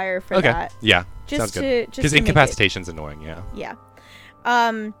friendly fire for okay. that. Yeah. Just sounds good. to Because make it- incapacitation's annoying, yeah. Yeah.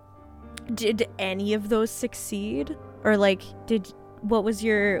 Did any of those succeed? Or what's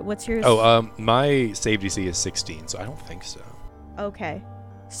yours? My save DC is 16, so I don't think so. Okay.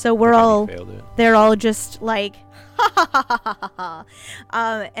 So we're I think all he failed it. they're all just like ha ha ha ha ha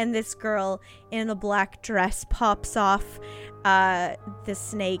ha. And this girl in a black dress pops off the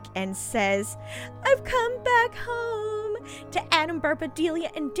snake and says, "I've come back home to Adam, Barbara,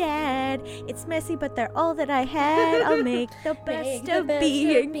 Delia, and Dad. It's messy, but they're all that I had. I'll make the best of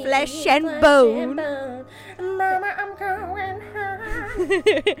being flesh and bone." Mama, I'm going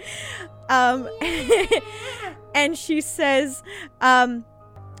home. And she says,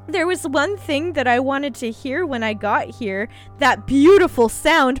 There was one thing that I wanted to hear when I got here, that beautiful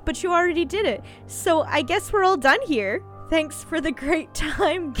sound, but you already did it. So I guess we're all done here. Thanks for the great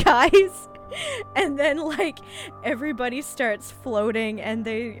time, guys. And then, like, everybody starts floating and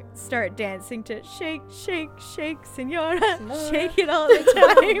they start dancing to shake, shake, shake, senora, shake it all the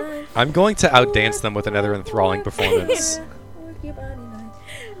time. I'm going to outdance them with another enthralling performance.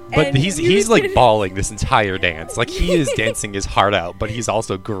 But And he's you like can- bawling this entire dance. Like, he is dancing his heart out, but he's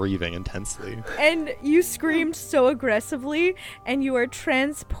also grieving intensely. And you screamed so aggressively, and you are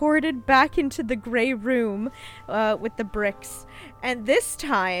transported back into the gray room with the bricks. And this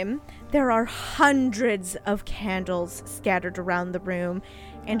time, there are hundreds of candles scattered around the room.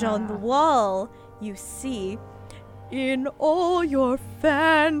 And on the wall, you see, in all your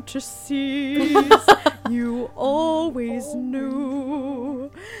fantasies, you always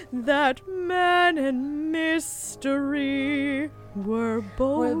knew that man and mystery were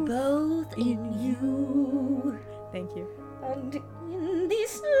both in you. Thank you. And in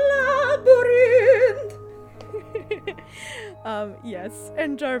this labyrinth. Yes,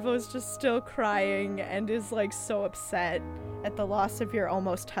 and Darvo's just still crying and is like so upset at the loss of your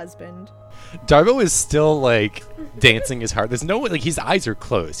almost husband. Darvo is still, like, dancing his heart. There's no, like, his eyes are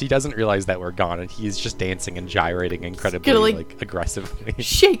closed. He doesn't realize that we're gone, and he's just dancing and gyrating incredibly, gonna, like, like, aggressively.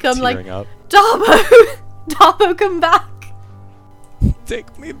 Shake him like, tearing up. Dabo! Dabo, come back!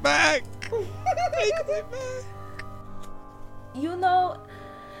 Take me back! Take me back! You know,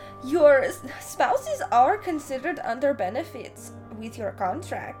 your spouses are considered under benefits with your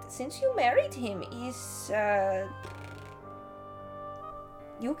contract. Since you married him,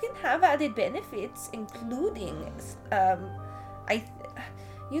 you can have added benefits, including,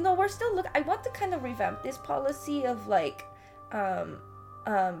 we're still I want to kind of revamp this policy of, like,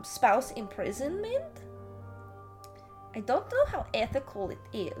 spouse imprisonment. I don't know how ethical it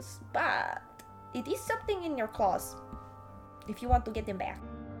is, but it is something in your clause if you want to get them back.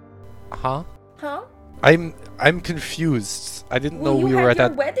 Huh? Huh? I'm confused. I didn't know Well, we you were had at your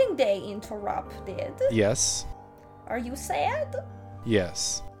that. wedding day interrupted. Yes. Are you sad?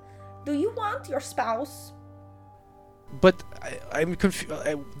 Yes. Do you want your spouse? But I'm confused.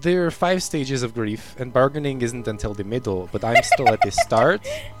 There are 5 stages of grief, and bargaining isn't until the middle, but I'm still at the start.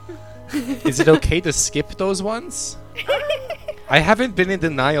 Is it okay to skip those ones? I haven't been in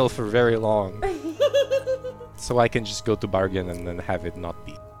denial for very long. So I can just go to bargain and then have it not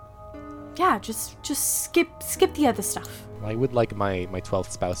be. Yeah, just skip the other stuff. I would like my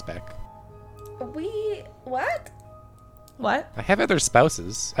 12th spouse back. What? What? I have other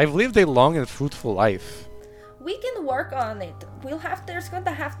spouses. I've lived a long and fruitful life. We can work on it. There's going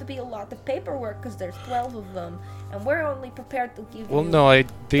to have to be a lot of paperwork because there's 12 of them, and we're only prepared to give Well, you. no, the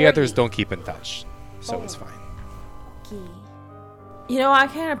 30. others don't keep in touch, so it's fine. Okay. You know, I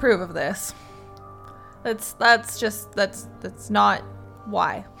can't approve of this. That's not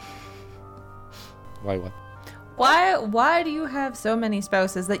why. Why what? Why do you have so many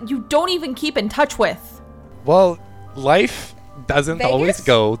spouses that you don't even keep in touch with? Well, life doesn't Vegas? always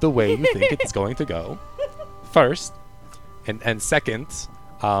go the way you think it's going to go. First, and second,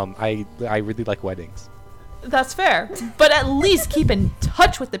 I really like weddings. That's fair. But at least keep in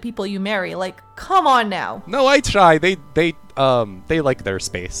touch with the people you marry. Like, come on now. No, I try. They like their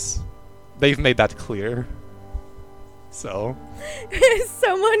space. They've made that clear. So,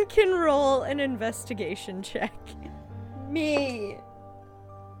 Someone can roll an investigation check. Me.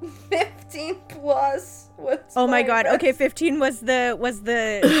 15 plus. What's Oh my god. best? Okay, 15 was the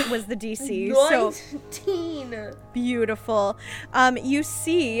DC. So 19. beautiful. You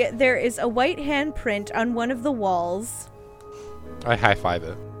see there is a white handprint on one of the walls. I high five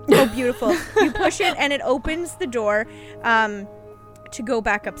it. Oh, beautiful. You push it and it opens the door to go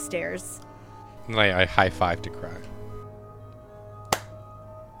back upstairs. And I high five to cry.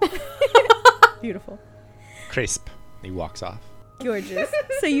 Beautiful. Crisp. He walks off. Gorgeous.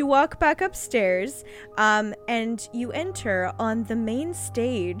 So you walk back upstairs, and you enter on the main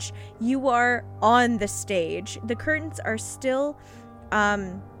stage. You are on the stage. The curtains are still,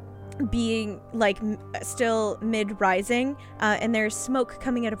 being still mid-rising, and there's smoke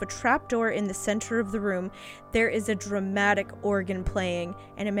coming out of a trapdoor in the center of the room. There is a dramatic organ playing,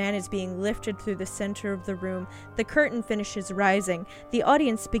 and a man is being lifted through the center of the room. The curtain finishes rising. The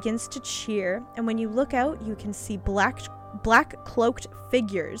audience begins to cheer, and when you look out, you can see black cloaked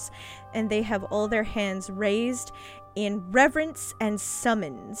figures, and they have all their hands raised in reverence and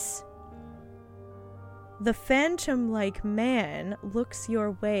summons. The phantom-like man looks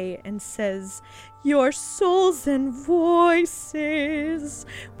your way and says, "Your souls and voices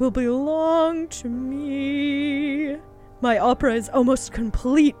will belong to me. My opera is almost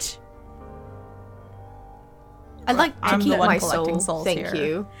complete. I'd like to I'm the keep one my collecting soul. souls Thank here.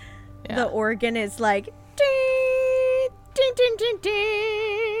 you. Yeah. The organ is like ding, ding, ding, ding,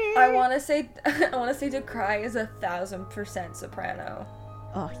 ding. I want to say Decry is 1,000% soprano.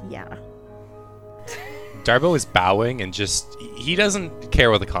 Oh yeah. Darbo is bowing and he doesn't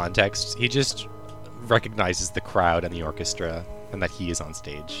care what the context. He just recognizes the crowd and the orchestra and that he is on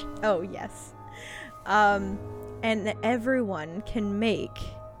stage. Oh yes. And everyone can make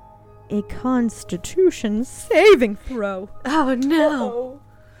a Constitution saving throw. Oh no.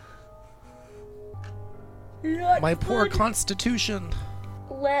 My poor constitution.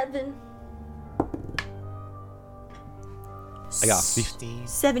 11. I got 15.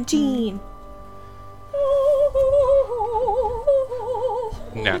 17.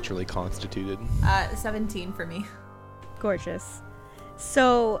 Naturally constituted. 17 for me. Gorgeous.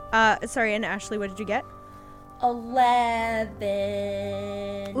 So, sorry, and Ashley, what did you get? 11.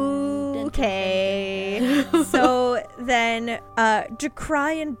 Okay. So then,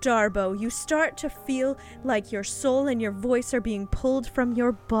 Decry and Darbo, you start to feel like your soul and your voice are being pulled from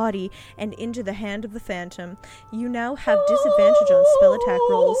your body and into the hand of the Phantom. You now have disadvantage on spell attack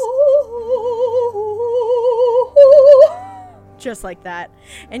rolls. Just like that.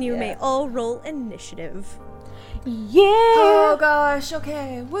 And you may all roll initiative. Yeah. Oh gosh,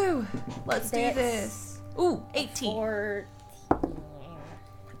 okay. Woo. Let's do That's this. Ooh, 18. Or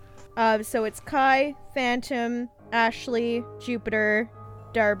So it's Kai, Phantom, Ashley, Jupiter,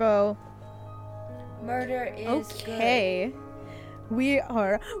 Darbo. murder is Okay. We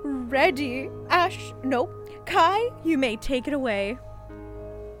are ready. Kai, you may take it away.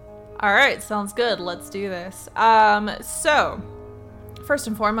 All right, sounds good. Let's do this. So first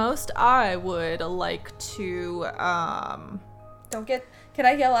and foremost, I would like to Can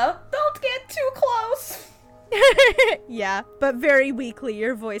I yell out? Don't get too close. Yeah, but very weakly,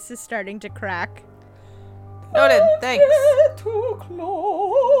 your voice is starting to crack. noted. Thanks. Get too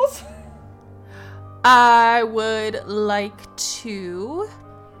close. I would like to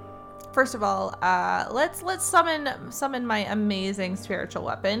first of all, let's summon my amazing spiritual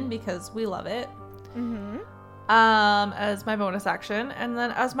weapon because we love it. Mm-hmm. As my bonus action, and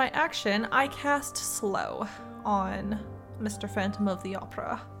then as my action, I cast Slow on Mr. Phantom of the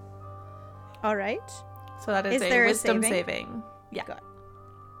Opera. All right. So that is Is there a wisdom saving? saving. Yeah.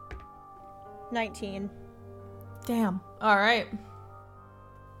 Good. 19. Damn. All right.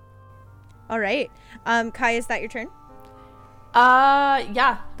 All right. Kai, is that your turn?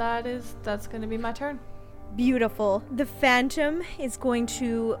 Yeah, that's gonna be my turn. Beautiful. The Phantom is going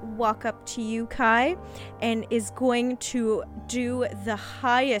to walk up to you, Kai, and is going to do the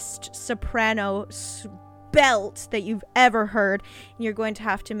highest soprano belt that you've ever heard. You're going to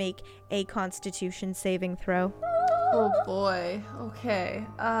have to make a Constitution saving throw. Oh boy. Okay.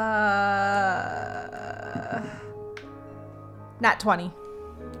 Nat 20.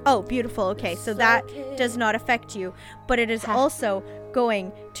 Oh, beautiful. Okay, so that does not affect you, but it is also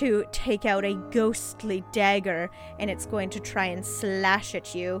going to take out a ghostly dagger, and it's going to try and slash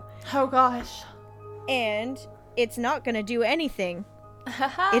at you. Oh gosh. And it's not going to do anything.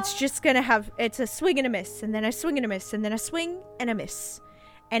 It's just going to have, it's a swing and a miss, and then a swing and a miss, and then a swing and a miss.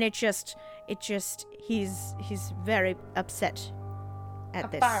 And he's very upset at I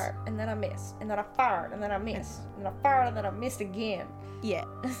this. fired, and then I missed, and then I fired, and then I missed, and then I fired, and then I missed again. Yeah.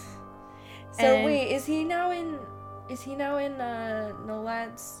 So And- wait, is he now in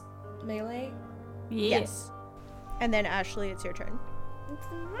Nolad's melee? Yes. And then Ashley, it's your turn. It's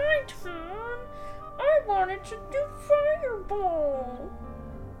my turn. I wanted to do fireball.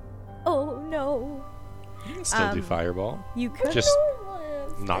 Oh no. You can still do fireball. You could, Just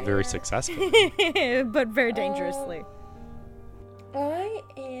not very successful. but very dangerously. I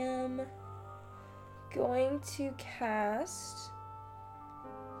am going to cast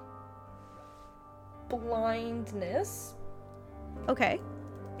blindness. Okay.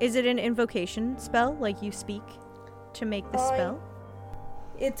 Is it an invocation spell, like you speak to make the spell?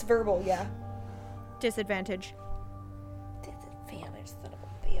 It's verbal, yeah. Disadvantage. Disadvantage, son of a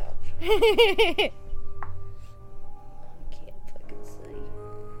bitch. Can't fucking see.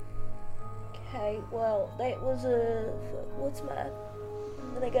 Okay, well, that was what's my...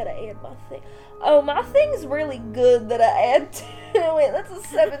 Then I gotta add my thing. Oh, my thing's really good that I add to it. That's a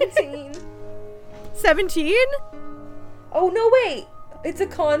 17. 17? Oh, no, wait. It's a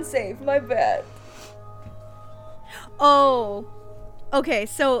con save. My bad. Oh. Okay,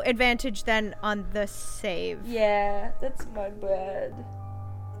 so advantage then on the save. Yeah, that's my bad.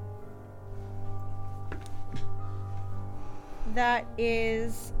 That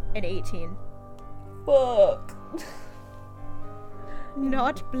is an 18. Fuck.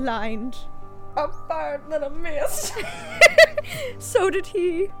 not blind. I fired and then I missed. So did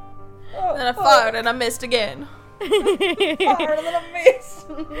he. Then I fired and I missed again. Fired and then I missed.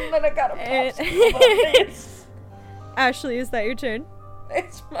 And then I got a popsicle and I missed. Ashley, is that your turn?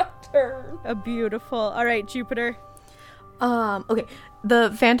 It's my turn. Beautiful. All right, Jupiter. Okay.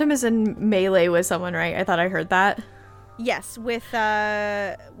 The Phantom is in melee with someone, right? I thought I heard that. Yes, with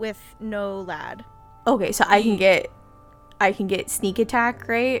no lad. Okay, so I can get sneak attack,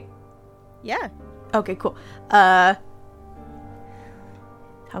 right? Yeah. Okay, cool. I'm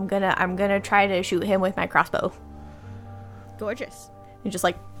gonna try to shoot him with my crossbow Gorgeous. and just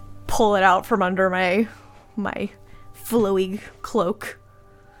like pull it out from under my flowy cloak.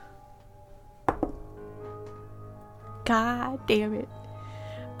 God damn it.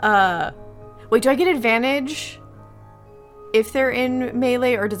 Wait, do I get advantage if they're in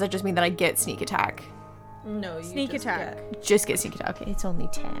melee, or does that just mean that I get sneak attack? No, you Sneak just attack. get- Just get sneak attack. Okay, it's only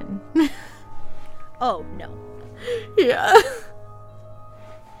 10. Oh, no. Yeah.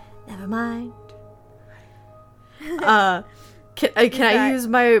 Never mind. Can I use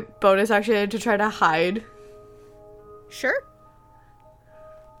my bonus action to try to hide? Sure.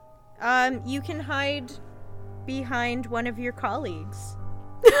 You can hide behind one of your colleagues.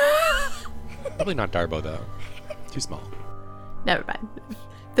 Probably not Darbo though. Too small. Never mind.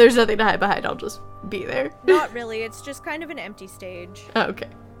 There's nothing to hide behind. I'll just be there. Not really. It's just kind of an empty stage. Oh, okay.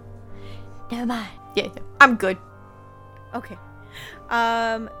 Never mind. Yeah, I'm good. Okay.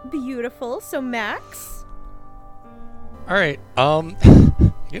 Beautiful. So Max. All right. I'm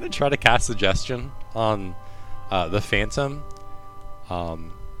gonna try to cast suggestion on the Phantom. I'll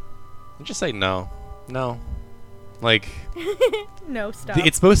just say no. Like, No, stop.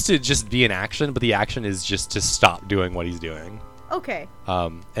 it's supposed to just be an action, but the action is just to stop doing what he's doing. Okay.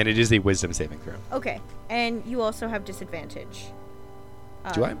 And it is a wisdom saving throw. Okay. And you also have disadvantage.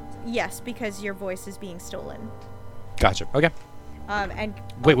 Do I? Yes, because your voice is being stolen. Gotcha. Okay. And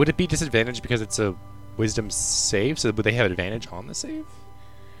Wait, would it be disadvantage because it's a wisdom save? So would they have advantage on the save?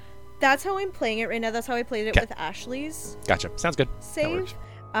 that's how I'm playing it right now. That's how I played it 'Kay. with Ashley's Gotcha. Sounds good. That save.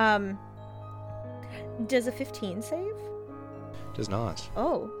 works. Does a 15 save? Does not.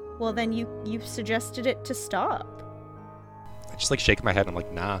 Oh, well then you suggested it to stop. I just like shake my head. I'm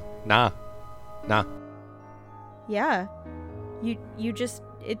like, nah. Yeah. You just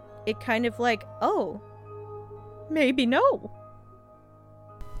it kind of like, oh, maybe no.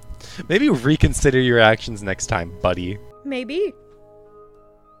 Maybe reconsider your actions next time, buddy. Maybe.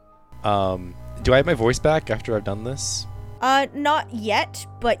 Do I have my voice back after I've done this? Not yet,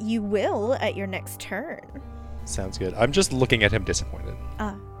 but you will at your next turn. Sounds good. I'm just looking at him disappointed.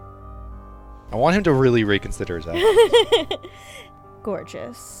 Ah. I want him to really reconsider his actions.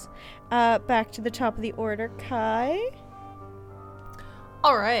 Gorgeous. Back to the top of the order, Kai.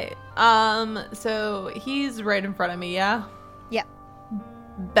 All right. So he's right in front of me, yeah? Yeah.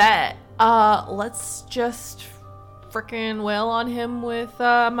 Bet. Let's just frickin' wail on him with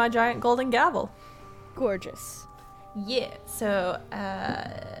my giant golden gavel. Gorgeous. Yeah. So,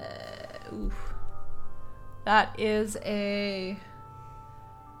 oof. That is a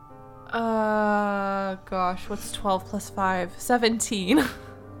gosh, what's 12 plus 5? 17.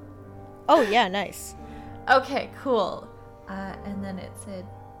 Oh yeah, nice. Okay, cool. And then it's a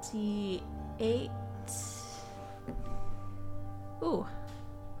D8. Ooh.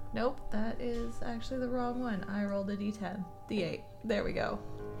 Nope, that is actually the wrong one. I rolled a D10. D8. There we go.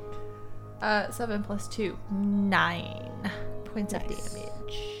 7 plus 2. 9 points of Nice.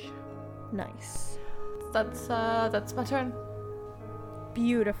 damage. Nice. That's my turn.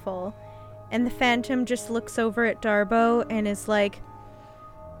 Beautiful. And the Phantom just looks over at Darbo and is like,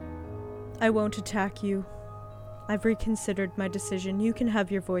 I won't attack you. I've reconsidered my decision. You can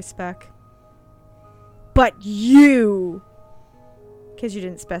have your voice back. But you! Because you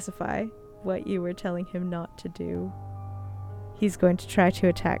didn't specify what you were telling him not to do. He's going to try to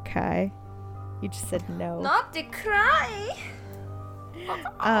attack Kai. You just said no. Not to cry.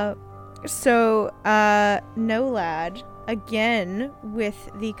 No lad, again with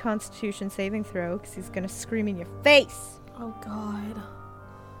the Constitution saving throw, because he's going to scream in your face. Oh god.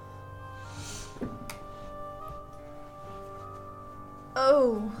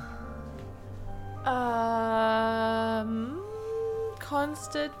 Oh.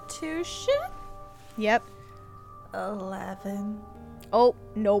 Constitution? Yep. 11. Oh,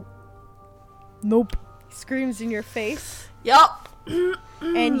 nope. Nope. He screams in your face. Yup.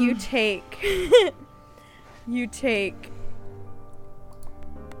 And you take... you take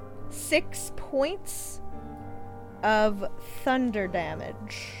 6 points of thunder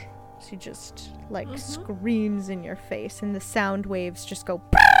damage. So He just, like, screams in your face, and the sound waves just go...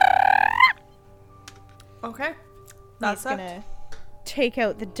 Okay. He's gonna take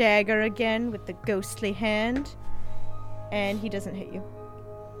out the dagger again with the ghostly hand, and he doesn't hit you.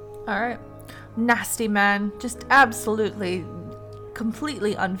 Alright. Nasty man. Just absolutely,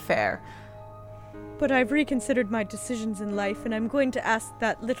 completely unfair. But I've reconsidered my decisions in life, and I'm going to ask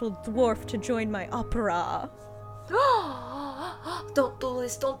that little dwarf to join my opera. Don't do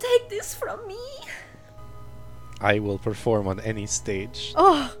this. Don't take this from me. I will perform on any stage.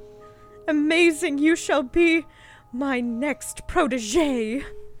 Oh, amazing. You shall be my next protege.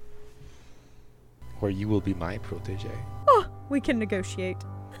 Or you will be my protege. Oh, we can negotiate.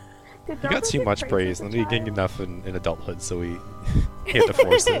 You got too much praise, and then you gained enough in adulthood, so we had to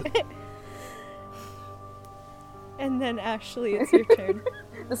force it. And then Ashley, it's your turn.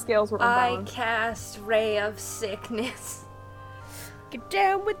 The scales were I unbalanced. cast Ray of Sickness Get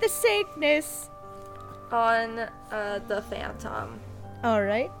down with the sickness. on the Phantom. All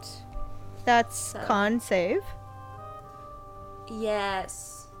right. That's So- con save.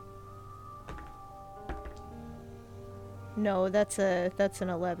 Yes. No, that's an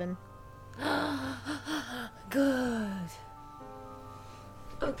 11. Good.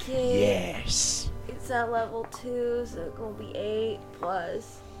 Okay. Yes. It's at level 2, so it's gonna be 8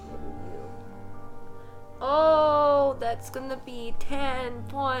 plus. Oh, that's gonna be 10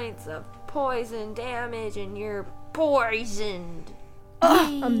 points of poison damage, and you're poisoned.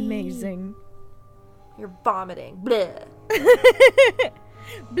 Amazing. You're vomiting. Bleh.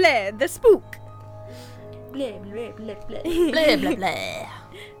 Bleh, the spook. Bleh, bleh, bleh, bleh. Blah, blah, blah.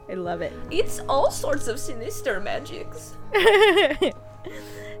 I love it. It's all sorts of sinister magics.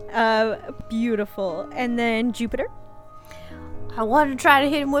 Beautiful. And then Jupiter. I want to try to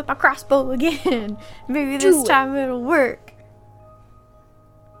hit him with my crossbow again. Maybe Do this it. time it'll work.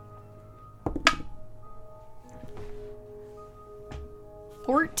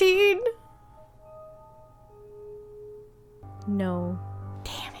 $14? No.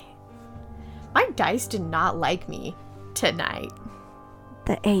 Damn it. My dice did not like me tonight.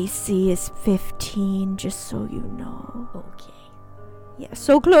 The AC is 15, just so you know. Okay. Yeah,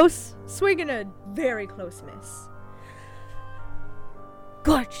 so close. Swinging a very close miss.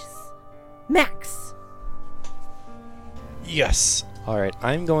 Gorgeous. Max. Yes. All right.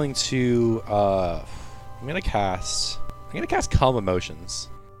 I'm going to cast Calm Emotions,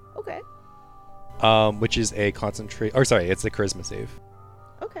 Okay. which is a concentrate. Or sorry, it's a charisma save.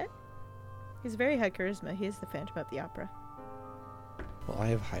 Okay. He's very high charisma. He is the Phantom of the Opera. Well, I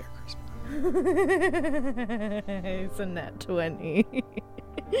have higher charisma. It's a nat 20.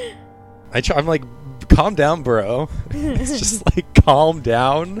 I'm like, calm down, bro. It's just like, calm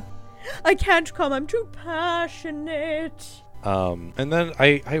down. I can't come. I'm too passionate. And then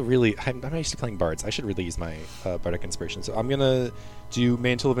I'm used to playing bards. I should really use my bardic inspiration. So I'm gonna do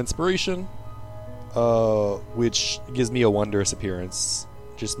Mantle of Inspiration, which gives me a wondrous appearance.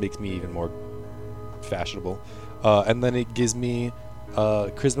 Just makes me even more fashionable. And then it gives me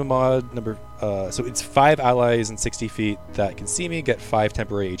charisma mod number. So it's 5 allies in 60 feet that can see me get 5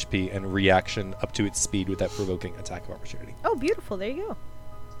 temporary HP and reaction up to its speed without provoking attack of opportunity. Oh, beautiful. There you go.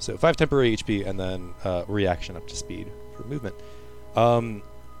 So 5 temporary HP and then reaction up to speed for movement. And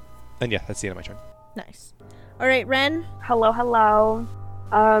yeah, that's the end of my turn. Nice. All right, Ren. Hello, hello.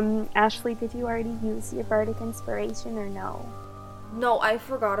 Ashley, did you already use your Bardic Inspiration or no? No, I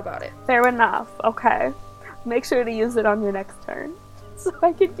forgot about it. Fair enough. Okay. Make sure to use it on your next turn, so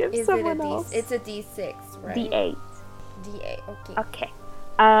I can give Is it someone a else. It's a D6, right? D8. D8, okay. Okay.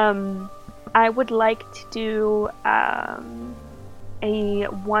 I would like to do a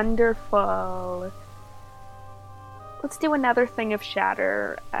wonderful. Let's do another thing of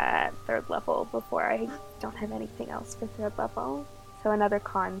Shatter at 3rd level before I don't have anything else for 3rd level. So another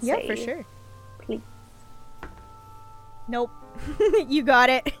con Yeah, save. for sure. Please. Nope. You got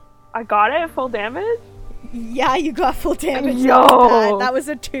it. I got it. Full damage. Yeah, you got full damage. Yo! That was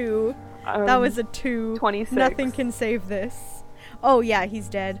a 2. That was a 2. 26. Nothing can save this. Oh, yeah, he's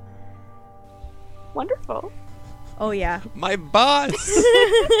dead. Wonderful. Oh, yeah. My boss!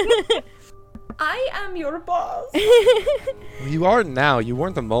 I am your boss. You are now. You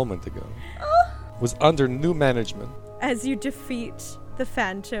weren't a moment ago. Was under new management. As you defeat the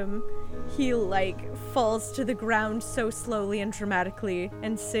Phantom, he, falls to the ground so slowly and dramatically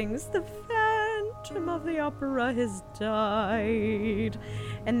and sings, "The Phantom of the Opera has died."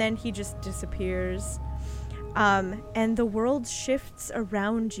 And then he just disappears. And the world shifts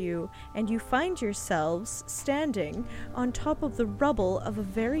around you, and you find yourselves standing on top of the rubble of a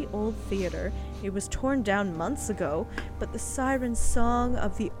very old theater. It was torn down months ago, but the siren song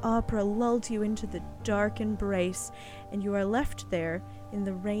of the opera lulled you into the dark embrace, and you are left there in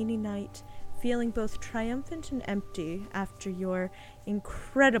the rainy night, feeling both triumphant and empty after your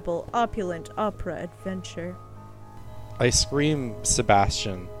incredible, opulent opera adventure. I scream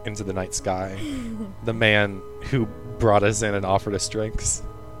Sebastian into the night sky, the man who brought us in and offered us drinks,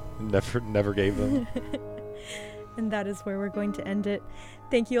 never gave them. And that is where we're going to end it.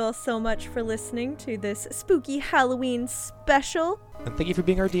 Thank you all so much for listening to this spooky Halloween special. And thank you for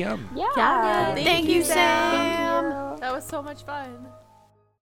being our DM. Yeah. Thank you, Sam. That was so much fun.